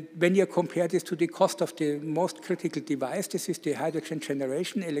 And when you compare this to the cost of the most critical device, this is the hydrogen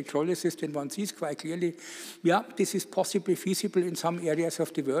generation, electrolysis, then one sees quite clearly, yeah, this is possibly feasible in some areas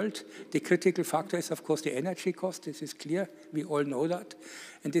of the world. The critical factor is, of course, the energy cost. This is clear. We all know that.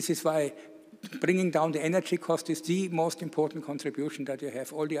 And this is why bringing down the energy cost is the most important contribution that you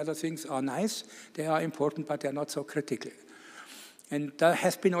have. All the other things are nice. They are important, but they're not so critical. And that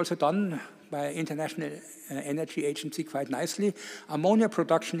has been also done by International Energy Agency quite nicely. Ammonia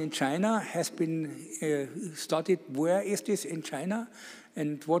production in China has been studied. Where is this in China?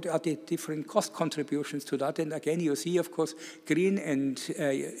 And what are the different cost contributions to that? And again, you see, of course, green and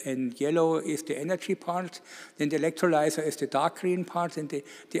yellow is the energy part. Then the electrolyzer is the dark green part. And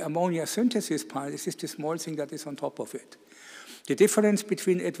the ammonia synthesis part, this is the small thing that is on top of it. The difference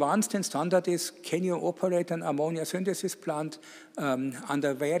between advanced and standard is, can you operate an ammonia synthesis plant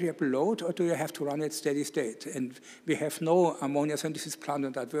under variable load, or do you have to run it steady state? And we have no ammonia synthesis plant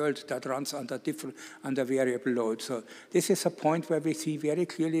in that world that runs under variable load. So this is a point where we see very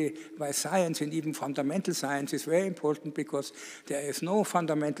clearly why science, and even fundamental science, is very important, because there is no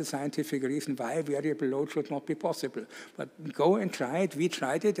fundamental scientific reason why variable load should not be possible. But go and try it. We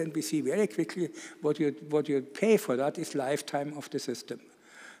tried it, and we see very quickly what you pay for that is lifetime of the system.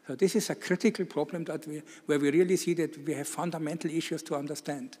 So this is a critical problem where we really see that we have fundamental issues to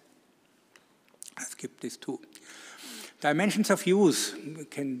understand. I skip this too. Dimensions of use, we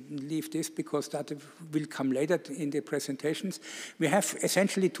can leave this because that will come later in the presentations. We have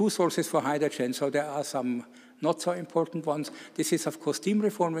essentially two sources for hydrogen, so there are some not so important ones. This is, of course, steam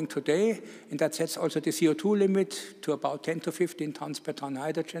reforming today, and that sets also the CO2 limit to about 10 to 15 tons per ton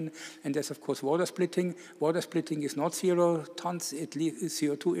hydrogen. And there's, of course, water splitting. Water splitting is not 0 tons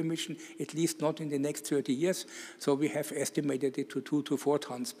CO2 emission, at least not in the next 30 years. So we have estimated it to 2 to 4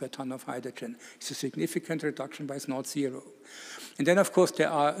 tons per ton of hydrogen. It's a significant reduction, but it's not 0. And then, of course, there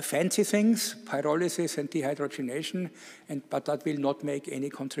are fancy things, pyrolysis and dehydrogenation, but that will not make any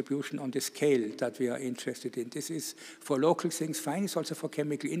contribution on the scale that we are interested in. This is for local things fine. It's also for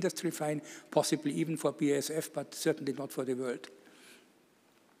chemical industry fine, possibly even for BASF, but certainly not for the world.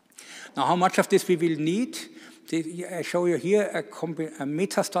 Now, how much of this we will need? I show you here a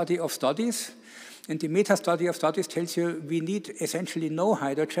meta-study of studies. And the meta-study of studies tells you we need essentially no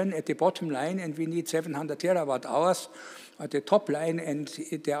hydrogen at the bottom line, and we need 700 terawatt hours at the top line. And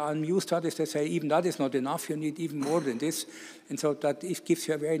there are new studies that say even that is not enough, you need even more than this. And so that it gives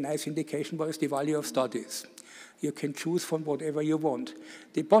you a very nice indication what is the value of studies. You can choose from whatever you want.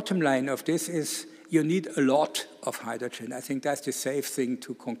 The bottom line of this is you need a lot of hydrogen. I think that's the safe thing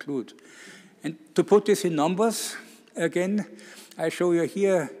to conclude. And to put this in numbers, again, I show you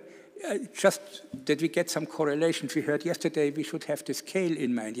here just that we get some correlations. We heard yesterday we should have the scale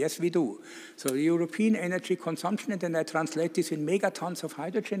in mind. Yes, we do. So the European energy consumption, and then I translate this in megatons of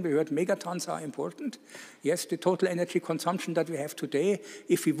hydrogen. We heard megatons are important. Yes, the total energy consumption that we have today,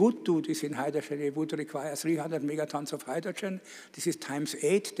 if we would do this in hydrogen, it would require 300 megatons of hydrogen. This is times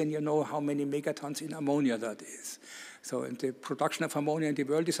 8, then you know how many megatons in ammonia that is. So and the production of ammonia in the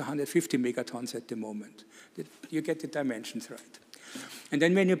world is 150 megatons at the moment. You get the dimensions right. And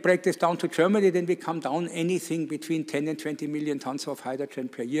then when you break this down to Germany, then we come down anything between 10 and 20 million tons of hydrogen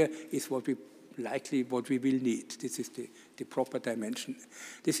per year is what we will need. This is the proper dimension.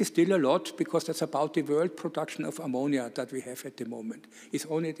 This is still a lot because that's about the world production of ammonia that we have at the moment. It's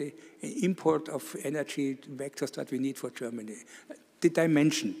only the import of energy vectors that we need for Germany. The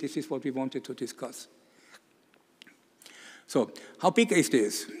dimension, this is what we wanted to discuss. So how big is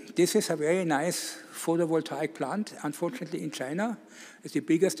this? This is a very nice photovoltaic plant, unfortunately in China. It's the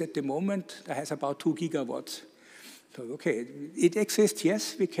biggest at the moment. That has about 2 gigawatts. So, okay, it exists,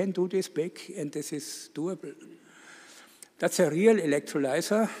 yes, we can do this big, and this is doable. That's a real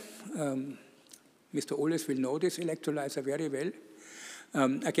electrolyzer. Mr. Oles will know this electrolyzer very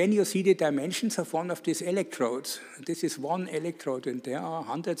well. Again, you see the dimensions of one of these electrodes. This is one electrode, and there are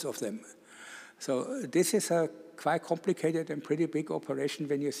hundreds of them. So this is a quite complicated and pretty big operation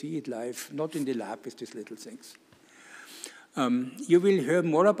when you see it live, not in the lab with these little things. You will hear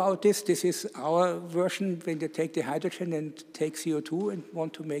more about this. This is our version when they take the hydrogen and take CO2 and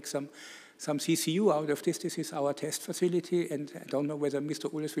want to make some CCU out of this. This is our test facility, and I don't know whether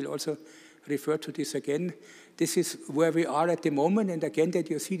Mr. Ulles will also refer to this again. This is where we are at the moment, and again that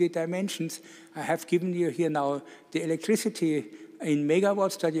you see the dimensions. I have given you here now the electricity in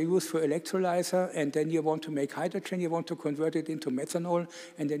megawatts that you use for electrolyzer, and then you want to make hydrogen, you want to convert it into methanol,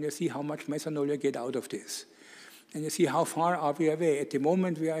 and then you see how much methanol you get out of this. And you see how far are we away. At the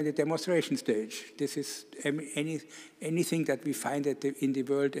moment, we are in the demonstration stage. This is anything that we find in the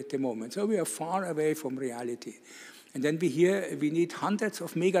world at the moment. So we are far away from reality. And then we need hundreds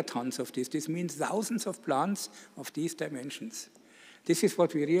of megatons of this. This means thousands of plants of these dimensions. This is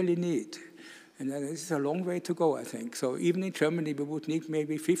what we really need. And this is a long way to go, I think. So even in Germany, we would need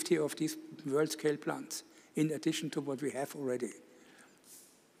maybe 50 of these world-scale plants, in addition to what we have already.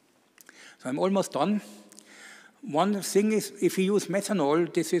 So I'm almost done. One thing is, if you use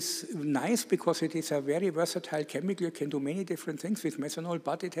methanol, this is nice because it is a very versatile chemical. You can do many different things with methanol,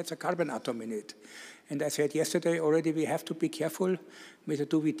 but it has a carbon atom in it. And I said yesterday already, we have to be careful whether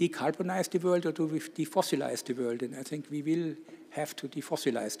do we decarbonize the world or do we defossilize the world. And I think we will have to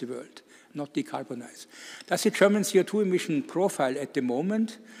defossilize the world, not decarbonize. That's the German CO2 emission profile at the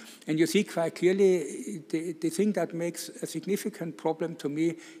moment. And you see quite clearly the thing that makes a significant problem to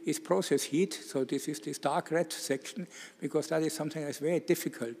me is process heat. So this is this dark red section, because that is something that's very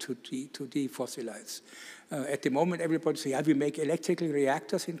difficult to defossilize. At the moment, everybody says, yeah, we make electrical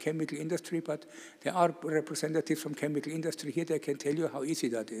reactors in chemical industry, but there are representatives from chemical industry here that can tell you how easy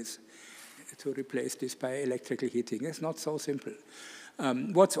that is to replace this by electrical heating. It's not so simple.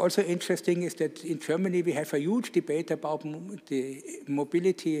 What's also interesting is that in Germany we have a huge debate about the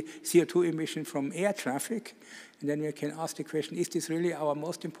mobility CO2 emission from air traffic. And then we can ask the question, is this really our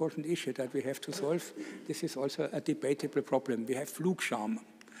most important issue that we have to solve? This is also a debatable problem. We have Flugscham.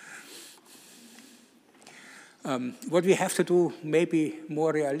 What we have to do maybe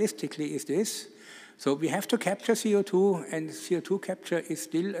more realistically is this. So we have to capture CO2, and CO2 capture is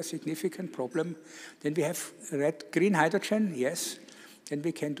still a significant problem. Then we have green hydrogen, yes. Then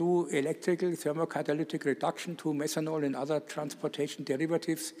we can do electrical thermocatalytic reduction to methanol and other transportation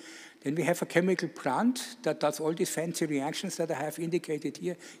derivatives. Then we have a chemical plant that does all these fancy reactions that I have indicated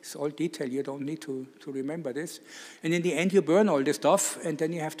here. It's all detail, you don't need to remember this. And in the end, you burn all the stuff, and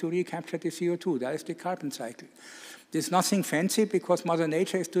then you have to recapture the CO2. That is the carbon cycle. There's nothing fancy because Mother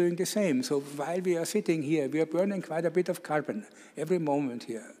Nature is doing the same. So while we are sitting here, we are burning quite a bit of carbon every moment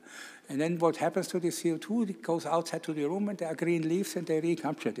here. And then what happens to the CO2, it goes outside to the room, and there are green leaves, and they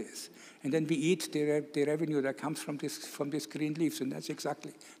recapture this. And then we eat the revenue that comes from these green leaves, and that's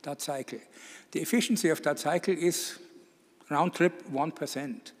exactly that cycle. The efficiency of that cycle is round trip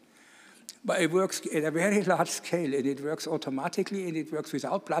 1%. But it works at a very large scale, and it works automatically, and it works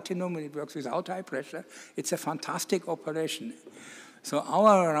without platinum, and it works without high pressure. It's a fantastic operation. So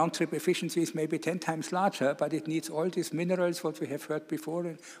our round-trip efficiency is maybe 10 times larger, but it needs all these minerals, what we have heard before,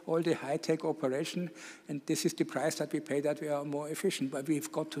 and all the high-tech operation, and this is the price that we pay that we are more efficient, but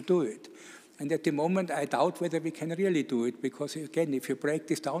we've got to do it. And at the moment, I doubt whether we can really do it, because again, if you break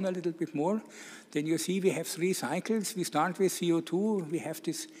this down a little bit more, then you see we have 3 cycles. We start with CO2. We have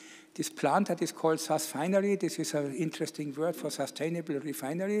this plant that is called susfinery. This is an interesting word for sustainable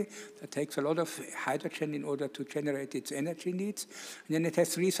refinery that takes a lot of hydrogen in order to generate its energy needs. And then it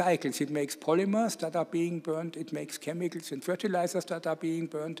has 3 cycles. It makes polymers that are being burned. It makes chemicals and fertilizers that are being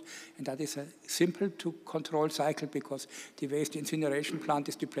burned. And that is a simple to control cycle, because the waste incineration plant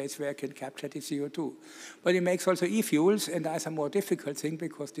is the place where it can capture the CO2. But it makes also e-fuels, and that's a more difficult thing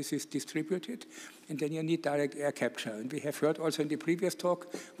because this is distributed. And then you need direct air capture. And we have heard also in the previous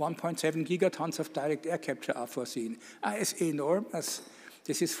talk, 1.7 gigatons of direct air capture are foreseen. It's enormous.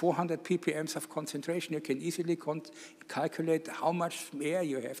 This is 400 ppm of concentration. You can easily calculate how much air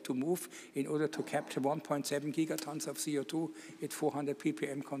you have to move in order to capture 1.7 gigatons of CO2 at 400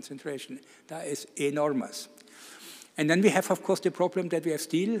 ppm concentration. That is enormous. And then we have, of course, the problem that we have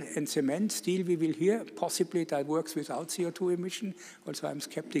steel and cement. Steel, we will hear, possibly that works without CO2 emission. Also, I'm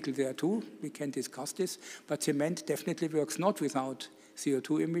skeptical there too. We can discuss this. But cement definitely works not without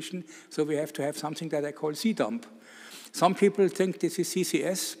CO2 emission. So we have to have something that I call C-dump. Some people think this is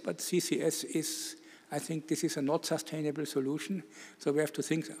CCS, but CCS is, I think this is a not sustainable solution. So we have to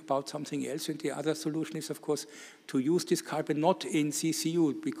think about something else. And the other solution is, of course, to use this carbon not in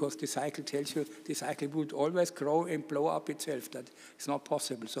CCU, because the cycle tells you the cycle would always grow and blow up itself. That is not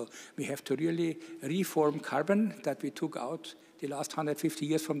possible. So we have to really reform carbon that we took out the last 150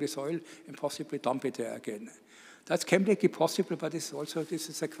 years from the soil and possibly dump it there again. That's chemically possible, but this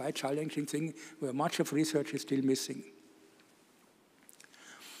is a quite challenging thing where much of research is still missing.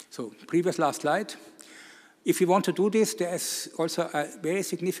 So, previous last slide. If you want to do this, there's also a very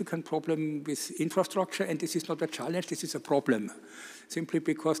significant problem with infrastructure, and this is not a challenge, this is a problem. Simply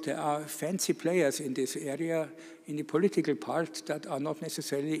because there are fancy players in this area, in the political part, that are not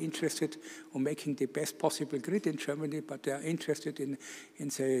necessarily interested in making the best possible grid in Germany, but they are interested in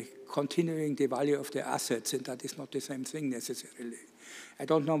say, continuing the value of their assets, and that is not the same thing necessarily. I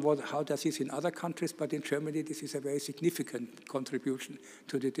don't know how this is in other countries, but in Germany, this is a very significant contribution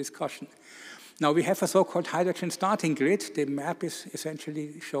to the discussion. Now, we have a so-called hydrogen starting grid. The map is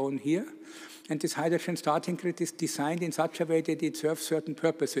essentially shown here. And this hydrogen starting grid is designed in such a way that it serves certain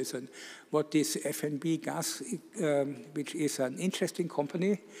purposes. And what this FNB Gas, which is an interesting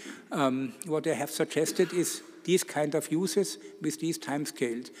company, what they have suggested is these kind of uses with these time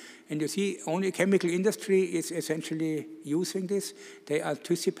scales. And you see, only chemical industry is essentially using this. They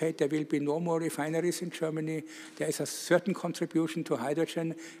anticipate there will be no more refineries in Germany. There is a certain contribution to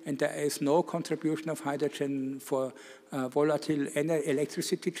hydrogen, and there is no contribution of hydrogen for volatile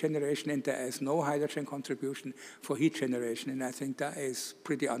electricity generation, and there is no hydrogen contribution for heat generation. And I think that is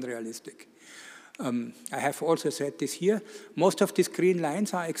pretty unrealistic. I have also said this here. Most of these green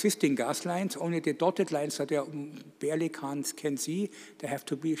lines are existing gas lines. Only the dotted lines that you barely can see,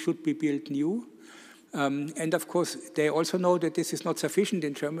 they should be built new. And of course, they also know that this is not sufficient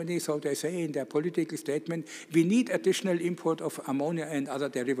in Germany, so they say in their political statement, we need additional import of ammonia and other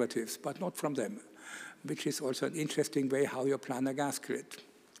derivatives, but not from them, which is also an interesting way how you plan a gas grid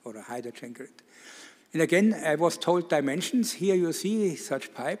or a hydrogen grid. And again, I was told dimensions. Here you see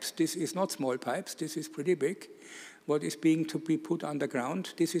such pipes. This is not small pipes. This is pretty big. What is being to be put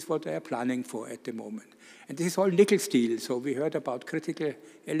underground, this is what they are planning for at the moment. And this is all nickel steel. So we heard about critical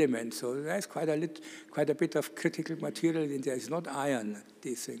elements. So there's quite a bit of critical material in there. It's not iron,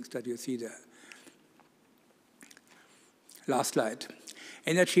 these things that you see there. Last slide.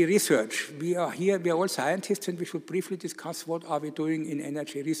 Energy research. We are here, we are all scientists, and we should briefly discuss what are we doing in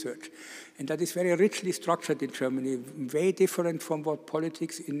energy research. And that is very richly structured in Germany, very different from what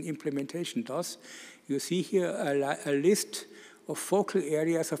politics in implementation does. You see here a list of focal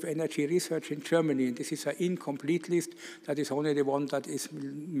areas of energy research in Germany, and this is an incomplete list. That is only the one that is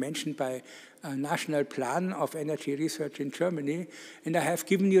mentioned by a national plan of energy research in Germany. And I have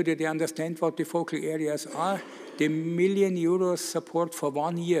given you that they understand what the focal areas are. The €1 million support for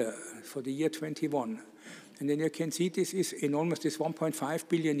 1 year, for the year 21. And then you can see this is enormous, this 1.5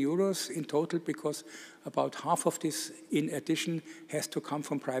 billion euros in total, because about half of this, in addition, has to come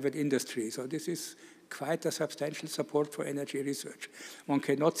from private industry. So this is quite a substantial support for energy research. One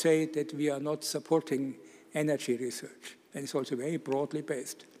cannot say that we are not supporting energy research, and it's also very broadly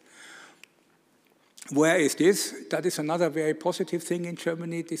based. Where is this? That is another very positive thing in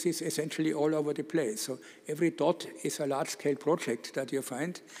Germany. This is essentially all over the place. So every dot is a large-scale project that you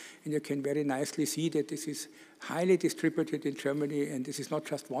find, and you can very nicely see that this is highly distributed in Germany, and this is not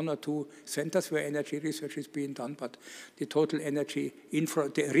just one or two centers where energy research is being done, but the total energy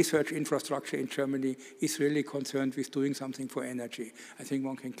the research infrastructure in Germany is really concerned with doing something for energy. I think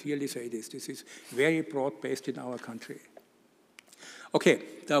one can clearly say this. This is very broad-based in our country. Okay,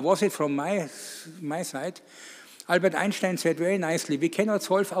 that was it from my side. Albert Einstein said very nicely, we cannot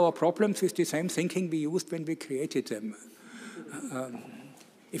solve our problems with the same thinking we used when we created them.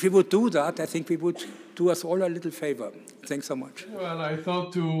 If we would do that, I think we would do us all a little favor. Thanks so much. Well, I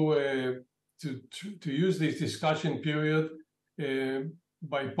thought to use this discussion period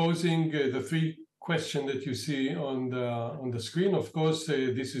by posing the three questions that you see on the screen. Of course,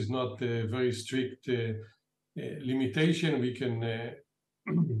 this is not a very strict limitation. We can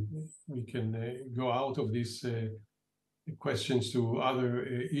go out of these questions to other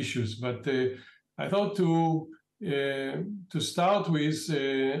issues, but I thought to start with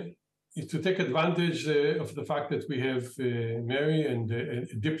is to take advantage of the fact that we have Mary and a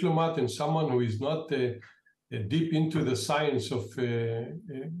diplomat and someone who is not deep into the science of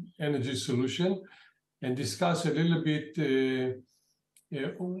energy solution, and discuss a little bit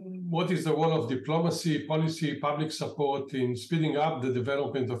what is the role of diplomacy, policy, public support in speeding up the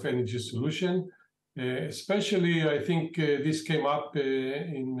development of energy solution. Especially, I think this came up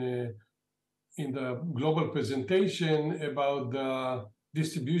in the global presentation about the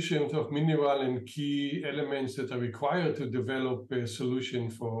distribution of mineral and key elements that are required to develop a solution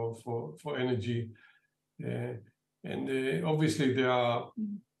for energy. And obviously, there are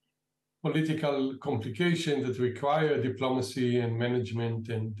political complications that require diplomacy and management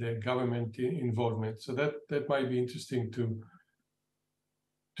and government involvement. So that might be interesting to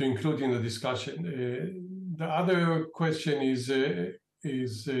include in the discussion. The other question is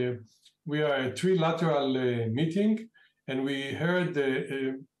we are a trilateral meeting, and we heard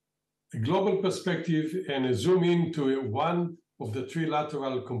a global perspective and a zoom into one of the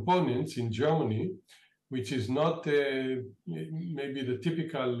trilateral components in Germany, which is not maybe the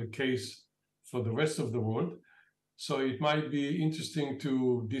typical case for the rest of the world. So it might be interesting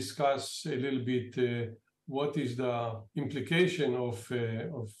to discuss a little bit what is the implication of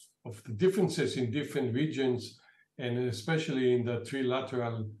the differences in different regions, and especially in the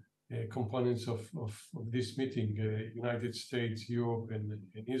trilateral components of this meeting, United States, Europe,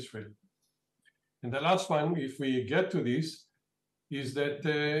 and Israel. And the last one, if we get to this, is that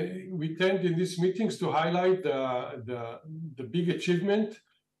we tend in these meetings to highlight the big achievement,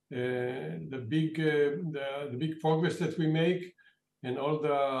 the big progress that we make, and all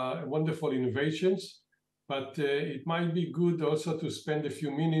the wonderful innovations. But it might be good also to spend a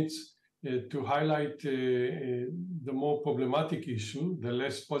few minutes to highlight the more problematic issue, the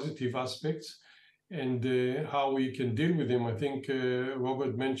less positive aspects, and how we can deal with them. I think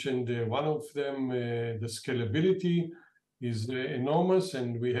Robert mentioned one of them, the scalability is enormous,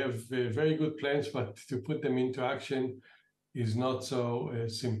 and we have very good plans, but to put them into action is not so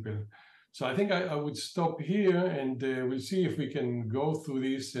simple. So I think I would stop here, and we'll see if we can go through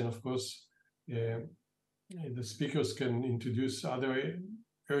this. And of course, the speakers can introduce other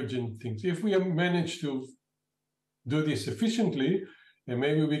urgent things. If we manage to do this efficiently,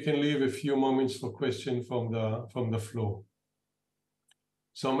 maybe we can leave a few moments for questions from the floor.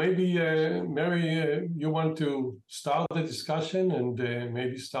 So maybe, Mary, you want to start the discussion and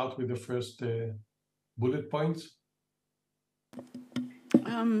maybe start with the first bullet points?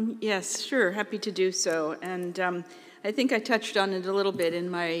 Yes, sure, happy to do so. And I think I touched on it a little bit in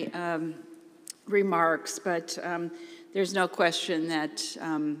my remarks, but there's no question that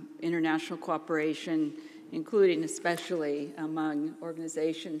international cooperation, including especially among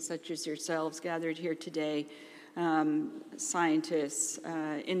organizations such as yourselves gathered here today, scientists,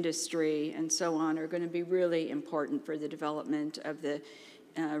 industry, and so on, are going to be really important for the development of the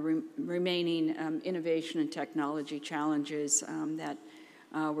remaining innovation and technology challenges that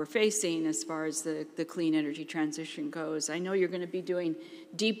we're facing as far as the clean energy transition goes. I know you're going to be doing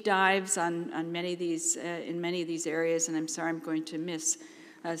deep dives on many of these in many of these areas, and I'm sorry I'm going to miss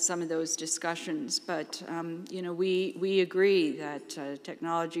some of those discussions. But you know, we agree that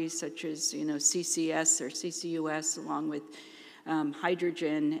technologies such as CCS or CCUS, along with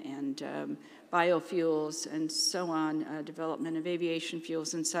hydrogen and biofuels and so on, development of aviation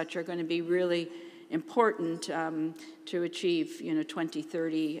fuels and such, are going to be really important to achieve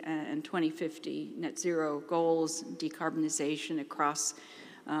 2030 and 2050 net zero goals, decarbonization across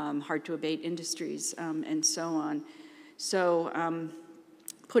hard to abate industries and so on. So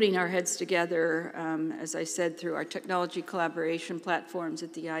putting our heads together, as I said, through our technology collaboration platforms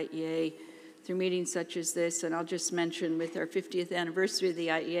at the IEA, through meetings such as this. And I'll just mention, with our 50th anniversary of the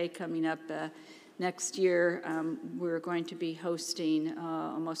IEA coming up next year, we're going to be hosting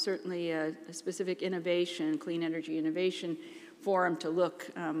almost certainly a specific innovation, clean energy innovation forum to look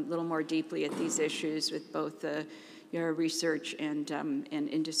a little more deeply at these issues with both your research and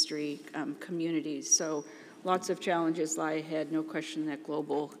industry communities. So lots of challenges lie ahead, no question that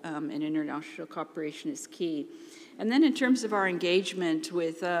global and international cooperation is key. And then in terms of our engagement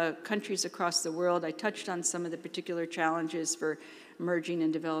with countries across the world, I touched on some of the particular challenges for emerging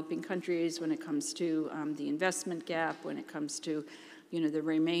and developing countries when it comes to the investment gap, when it comes to the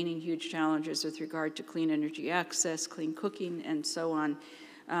remaining huge challenges with regard to clean energy access, clean cooking, and so on.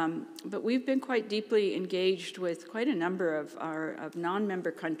 But we've been quite deeply engaged with quite a number of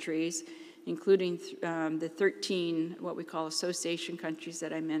non-member countries, including the 13 what we call association countries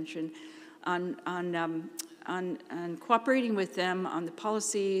that I mentioned, on cooperating with them on the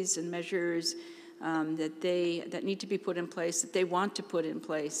policies and measures that need to be put in place, that they want to put in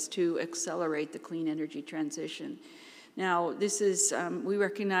place to accelerate the clean energy transition. Now, this is, we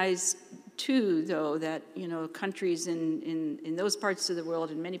recognize too, though, that countries in those parts of the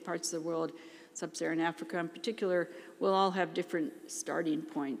world, in many parts of the world, Sub-Saharan Africa in particular, will all have different starting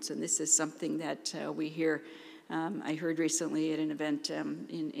points, and this is something that we hear. I heard recently at an event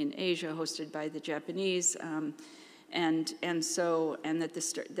in Asia hosted by the Japanese, and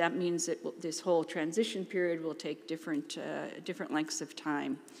that means that this whole transition period will take different lengths of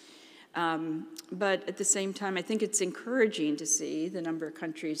time. But at the same time, I think it's encouraging to see the number of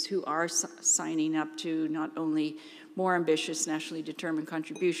countries who are signing up to not only more ambitious nationally determined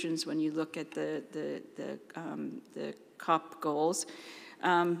contributions when you look at the COP goals,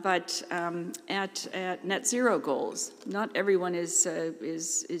 but at net zero goals. Not everyone is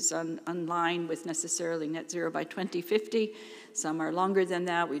on line with necessarily net zero by 2050. Some are longer than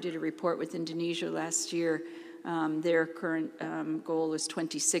that. We did a report with Indonesia last year. Their current goal is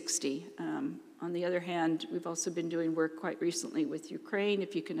 2060. On the other hand, we've also been doing work quite recently with Ukraine.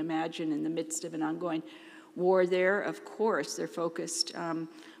 If you can imagine, in the midst of an ongoing war there, of course, they're focused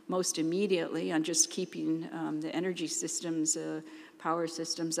most immediately on just keeping the energy systems, power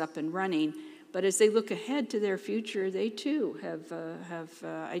systems up and running. But as they look ahead to their future, they too have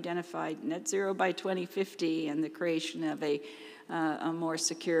identified net zero by 2050 and the creation of a more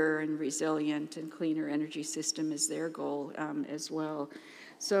secure and resilient and cleaner energy system is their goal as well.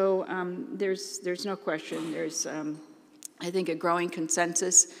 So there's no question. There's, I think, a growing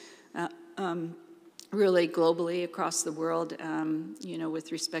consensus really globally across the world,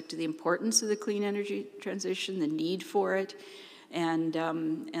 with respect to the importance of the clean energy transition, the need for it, and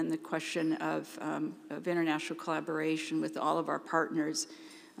the question of international collaboration with all of our partners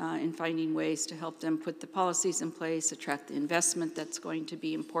in finding ways to help them put the policies in place, attract the investment that's going to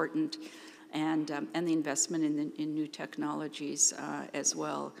be important, and the investment in new technologies as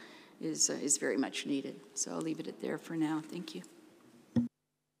well is very much needed. So I'll leave it at there for now. Thank you.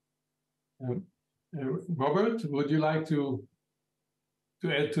 Robert, would you like to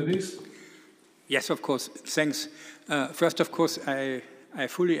add to this? Yes, of course. Thanks. First, of course, I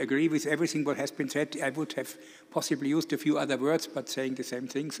fully agree with everything what has been said. I would have possibly used a few other words, but saying the same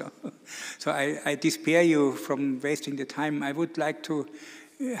thing. So I despair you from wasting the time. I would like to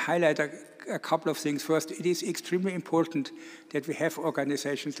highlight a couple of things. First, it is extremely important that we have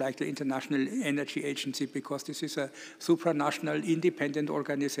organizations like the International Energy Agency, because this is a supranational independent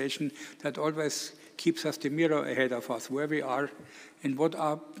organization that always keeps us the mirror ahead of us, where we are and what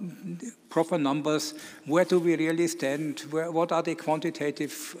are proper numbers, where do we really stand, what are the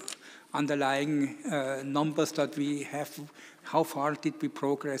quantitative underlying numbers that we have, how far did we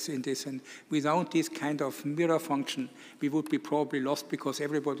progress in this. And without this kind of mirror function, we would be probably lost, because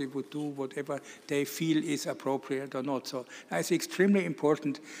everybody would do whatever they feel is appropriate or not. So that's extremely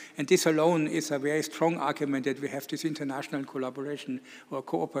important. And this alone is a very strong argument that we have this international collaboration or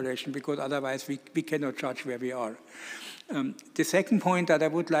cooperation, because otherwise we cannot judge where we are. The second point that I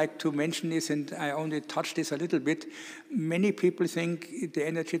would like to mention is, and I only touched this a little bit, many people think the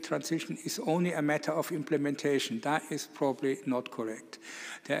energy transition is only a matter of implementation. That is probably not correct.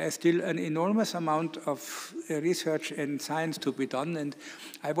 There is still an enormous amount of research and science to be done, and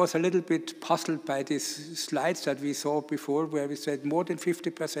I was a little bit puzzled by these slides that we saw before, where we said more than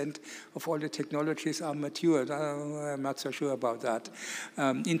 50% of all the technologies are mature. I'm not so sure about that.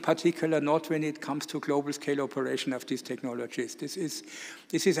 In particular, not when it comes to global scale operation of these technologies.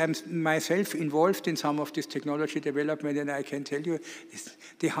 I'm myself involved in some of this technology development, and I can tell you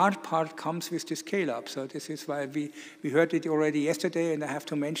the hard part comes with the scale-up. So this is why we heard it already yesterday, and I have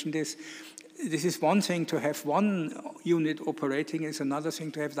to mention this. This is one thing to have one unit operating, it's another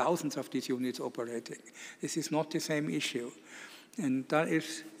thing to have thousands of these units operating. This is not the same issue. And that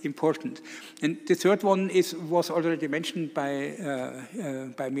is important. And the third one was already mentioned by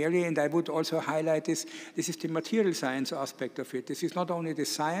Mary, and I would also highlight this. This is the material science aspect of it. This is not only the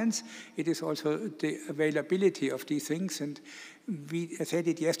science, it is also the availability of these things. And I said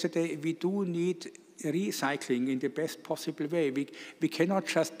it yesterday, we do need recycling in the best possible way. We cannot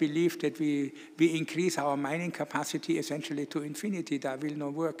just believe that we increase our mining capacity essentially to infinity. That will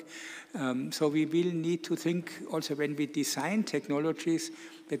not work. So we will need to think also when we design technologies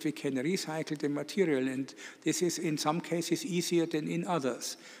that we can recycle the material, and this is in some cases easier than in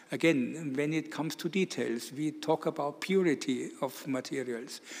others. Again, when it comes to details, we talk about purity of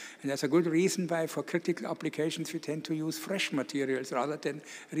materials, and there's a good reason why for critical applications we tend to use fresh materials rather than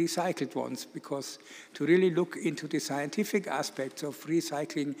recycled ones, because to really look into the scientific aspects of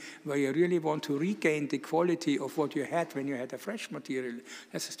recycling, where you really want to regain the quality of what you had when you had a fresh material,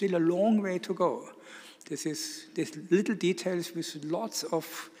 there's still a long way to go. There's little details with lots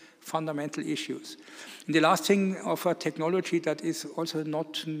of fundamental issues. And the last thing of a technology that is also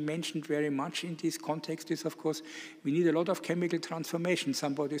not mentioned very much in this context is, of course, we need a lot of chemical transformation.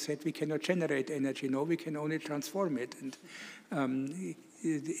 Somebody said we cannot generate energy. No, we can only transform it. And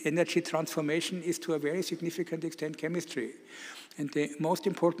energy transformation is to a very significant extent chemistry. And the most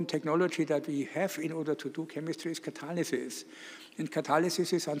important technology that we have in order to do chemistry is catalysis. And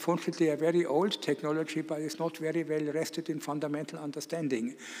catalysis is unfortunately a very old technology, but it's not very well rested in fundamental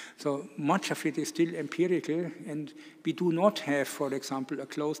understanding. So much of it is still empirical, and we do not have, for example, a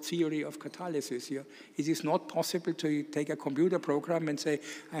closed theory of catalysis here. It is not possible to take a computer program and say,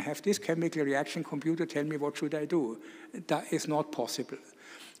 I have this chemical reaction, computer, tell me what should I do. That is not possible.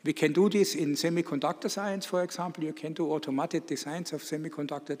 We can do this in semiconductor science, for example. You can do automated designs of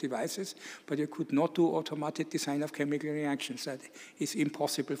semiconductor devices, but you could not do automated design of chemical reactions. That is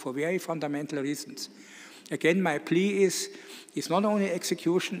impossible for very fundamental reasons. Again, my plea is, it's not only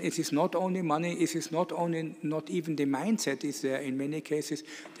execution, it is not only money, it is not even the mindset is there in many cases.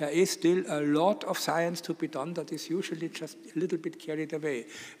 There is still a lot of science to be done that is usually just a little bit carried away.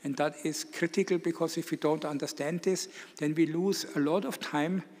 And that is critical, because if we don't understand this, then we lose a lot of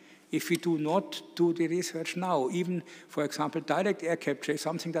time if we do not do the research now. Even, for example, direct air capture is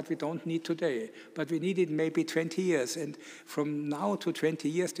something that we don't need today, but we need it maybe 20 years. And from now to 20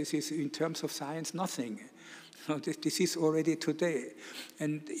 years, this is, in terms of science, nothing. So this is already today.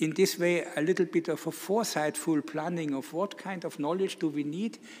 And in this way, a little bit of a foresightful planning of what kind of knowledge do we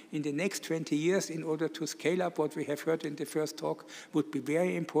need in the next 20 years in order to scale up what we have heard in the first talk would be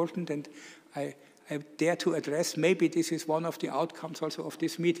very important. And I dare to address, maybe this is one of the outcomes also of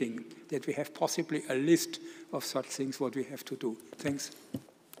this meeting, that we have possibly a list of such things what we have to do. Thanks.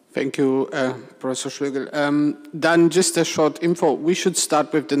 Thank you, Professor Schlögl. Then just a short info. We should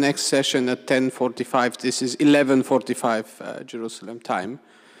start with the next session at 10:45. This is 11:45 Jerusalem time.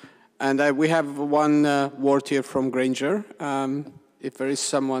 And we have one word here from Granger. If there is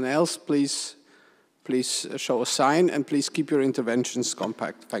someone else, please show a sign, and please keep your interventions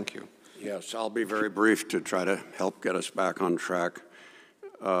compact. Thank you. Yes, I'll be very brief to try to help get us back on track.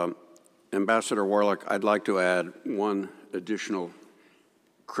 Ambassador Warlick, I'd like to add one additional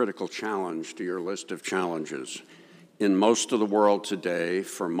critical challenge to your list of challenges. In most of the world today,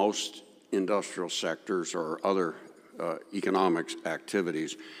 for most industrial sectors or other economic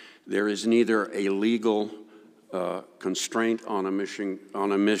activities, there is neither a legal constraint on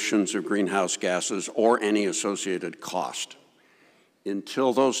emissions of greenhouse gases or any associated cost.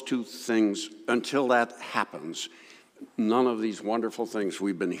 Until that happens, none of these wonderful things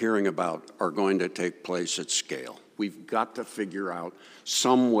we've been hearing about are going to take place at scale. We've got to figure out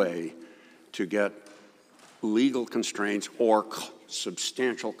some way to get legal constraints or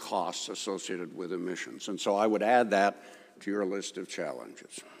substantial costs associated with emissions. And so I would add that to your list of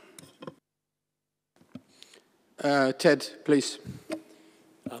challenges. Ted, please.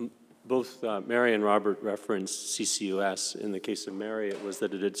 Both Mary and Robert referenced CCUS. In the case of Mary, it was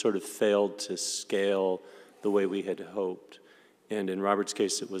that it had sort of failed to scale the way we had hoped. And in Robert's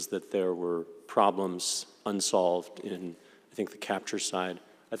case, it was that there were problems unsolved in, I think, the capture side.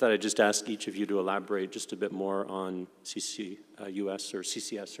 I thought I'd just ask each of you to elaborate just a bit more on CCUS or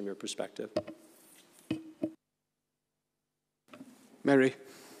CCS from your perspective. Mary.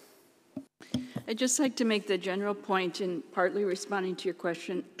 I'd just like to make the general point in partly responding to your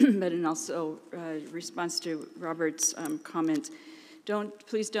question, but in also response to Robert's comment.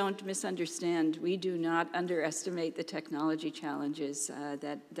 Please don't misunderstand. We do not underestimate the technology challenges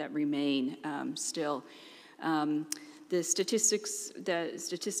that remain still. The statistic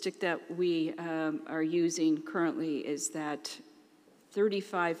that we are using currently is that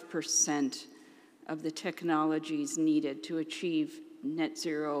 35% of the technologies needed to achieve net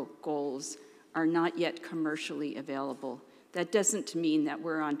zero goals are not yet commercially available. That doesn't mean that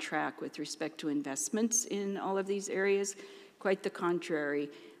we're on track with respect to investments in all of these areas. Quite the contrary.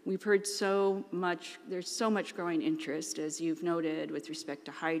 We've heard so much, there's so much growing interest, as you've noted, with respect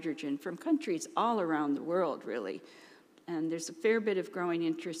to hydrogen from countries all around the world, really. And there's a fair bit of growing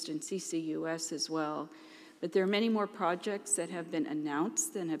interest in CCUS as well. But there are many more projects that have been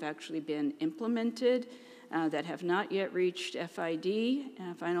announced than have actually been implemented, that have not yet reached FID,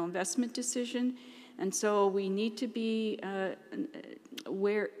 final investment decision. And so we need to be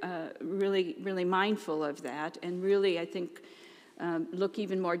really mindful of that, and really, I think, look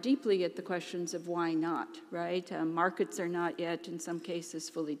even more deeply at the questions of why not, right? Markets are not yet, in some cases,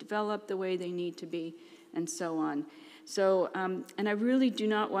 fully developed the way they need to be, and so on. So, and I really do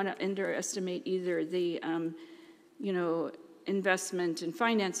not want to underestimate either the, investment and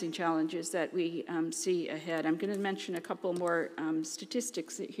financing challenges that we see ahead. I'm going to mention a couple more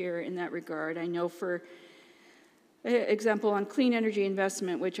statistics here in that regard. I know, for example, on clean energy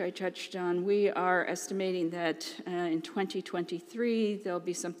investment, which I touched on, we are estimating that in 2023, there'll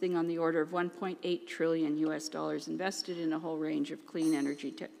be something on the order of $1.8 trillion invested in a whole range of clean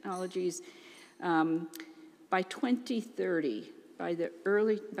energy technologies. By 2030, by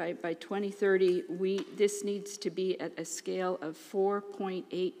 2030, this needs to be at a scale of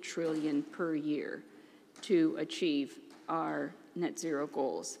 4.8 trillion per year to achieve our net zero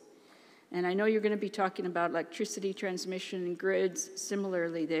goals. And I know you're going to be talking about electricity transmission and grids.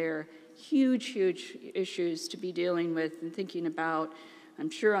 Similarly, there, huge issues to be dealing with and thinking about, I'm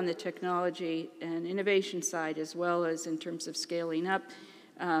sure, on the technology and innovation side, as well as in terms of scaling up.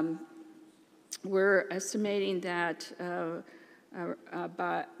 We're estimating that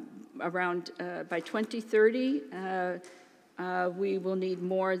by 2030, we will need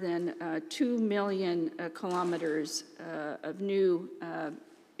more than 2 million kilometers of new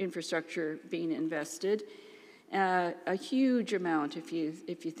infrastructure being invested. A huge amount, if you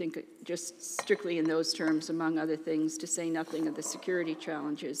think just strictly in those terms, among other things, to say nothing of the security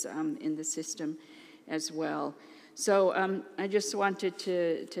challenges in the system as well. So I just wanted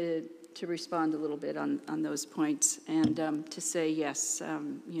to respond a little bit on those points, and to say yes,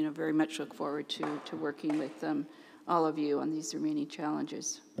 very much look forward to working with all of you on these remaining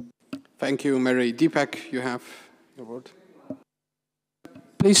challenges. Thank you, Mary. Deepak, you have the word.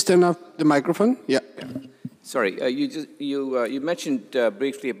 Please turn off the microphone. Yeah. Sorry, you mentioned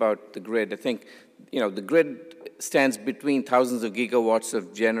briefly about the grid. I think the grid stands between thousands of gigawatts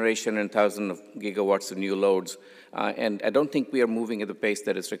of generation and thousands of gigawatts of new loads. And I don't think we are moving at the pace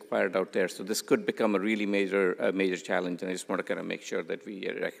that is required out there. So this could become a really major challenge. And I just want to kind of make sure that we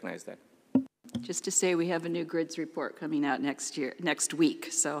recognize that. Just to say, we have a new grids report coming out next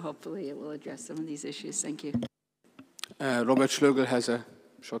week. So hopefully it will address some of these issues. Thank you. Robert Schlögl has a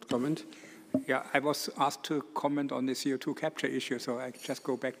short comment. Yeah, I was asked to comment on the CO2 capture issue, so I just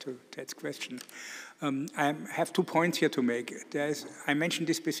go back to Ted's question. I have 2 points here to make. I mentioned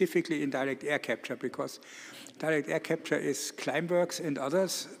this specifically in direct air capture, because direct air capture is Climeworks and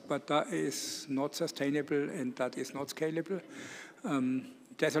others, but that is not sustainable and that is not scalable.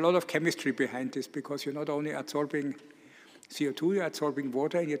 There's a lot of chemistry behind this, because you're not only absorbing CO2, you're absorbing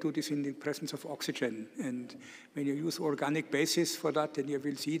water, and you do this in the presence of oxygen. And when you use organic bases for that, then you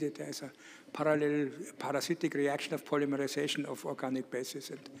will see that there's a parallel parasitic reaction of polymerization of organic bases.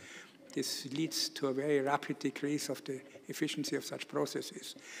 And this leads to a very rapid decrease of the efficiency of such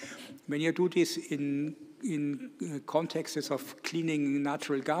processes. When you do this in contexts of cleaning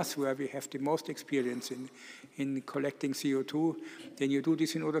natural gas, where we have the most experience in collecting CO2, then you do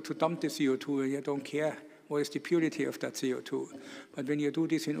this in order to dump the CO2, and you don't care what is the purity of that CO2. But when you do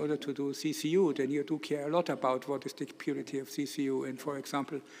this in order to do CCU, then you do care a lot about what is the purity of CCU. And for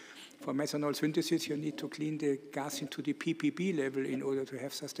example, for methanol synthesis, you need to clean the gas into the ppb level in order to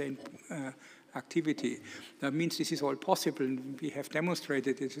have sustained activity. That means this is all possible, and we have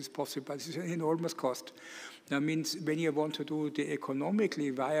demonstrated this is possible, but this is an enormous cost. That means when you want to do the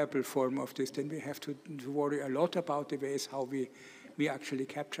economically viable form of this, then we have to worry a lot about the ways how we actually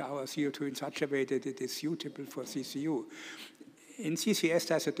capture our CO2 in such a way that it is suitable for CCU. In CCS,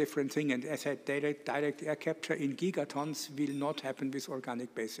 that's a different thing, and as I said, direct air capture in gigatons will not happen with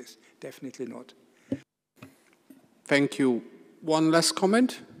organic bases, definitely not. Thank you. One last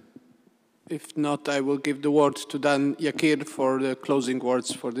comment? If not, I will give the word to Dan Yakir for the closing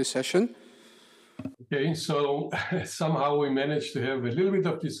words for this session. Okay, so somehow we managed to have a little bit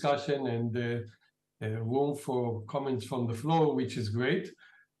of discussion, and room for comments from the floor, which is great.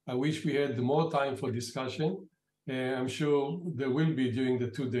 I wish we had more time for discussion. I'm sure there will be during the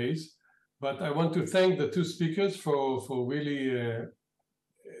 2 days. But I want to thank the two speakers for really,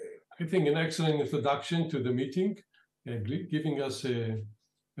 I think, an excellent introduction to the meeting, giving us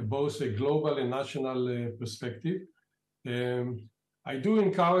both a global and national perspective. I do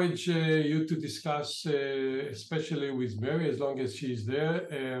encourage you to discuss, especially with Mary, as long as she's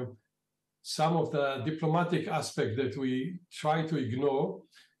there, some of the diplomatic aspects that we try to ignore.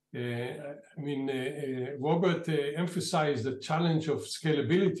 Robert emphasized the challenge of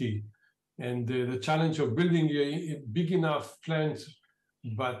scalability and the challenge of building a big enough plant,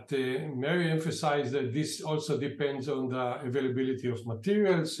 but Mary emphasized that this also depends on the availability of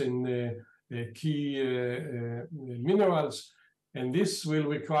materials and key minerals, and this will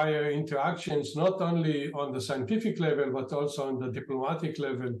require interactions not only on the scientific level, but also on the diplomatic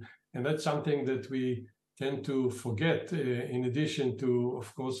level, and that's something that we tend to forget, in addition to,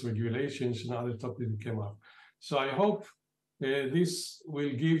 of course, regulations and other topics that came up. So I hope this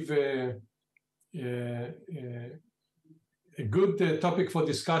will give a good topic for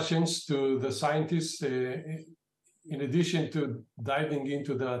discussions to the scientists, in addition to diving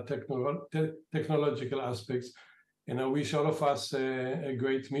into the technological aspects. And I wish all of us a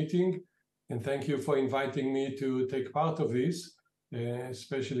great meeting. And thank you for inviting me to take part of this,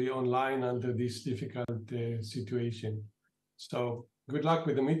 especially online under this difficult situation. So good luck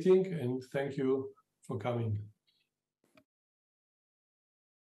with the meeting, and thank you for coming.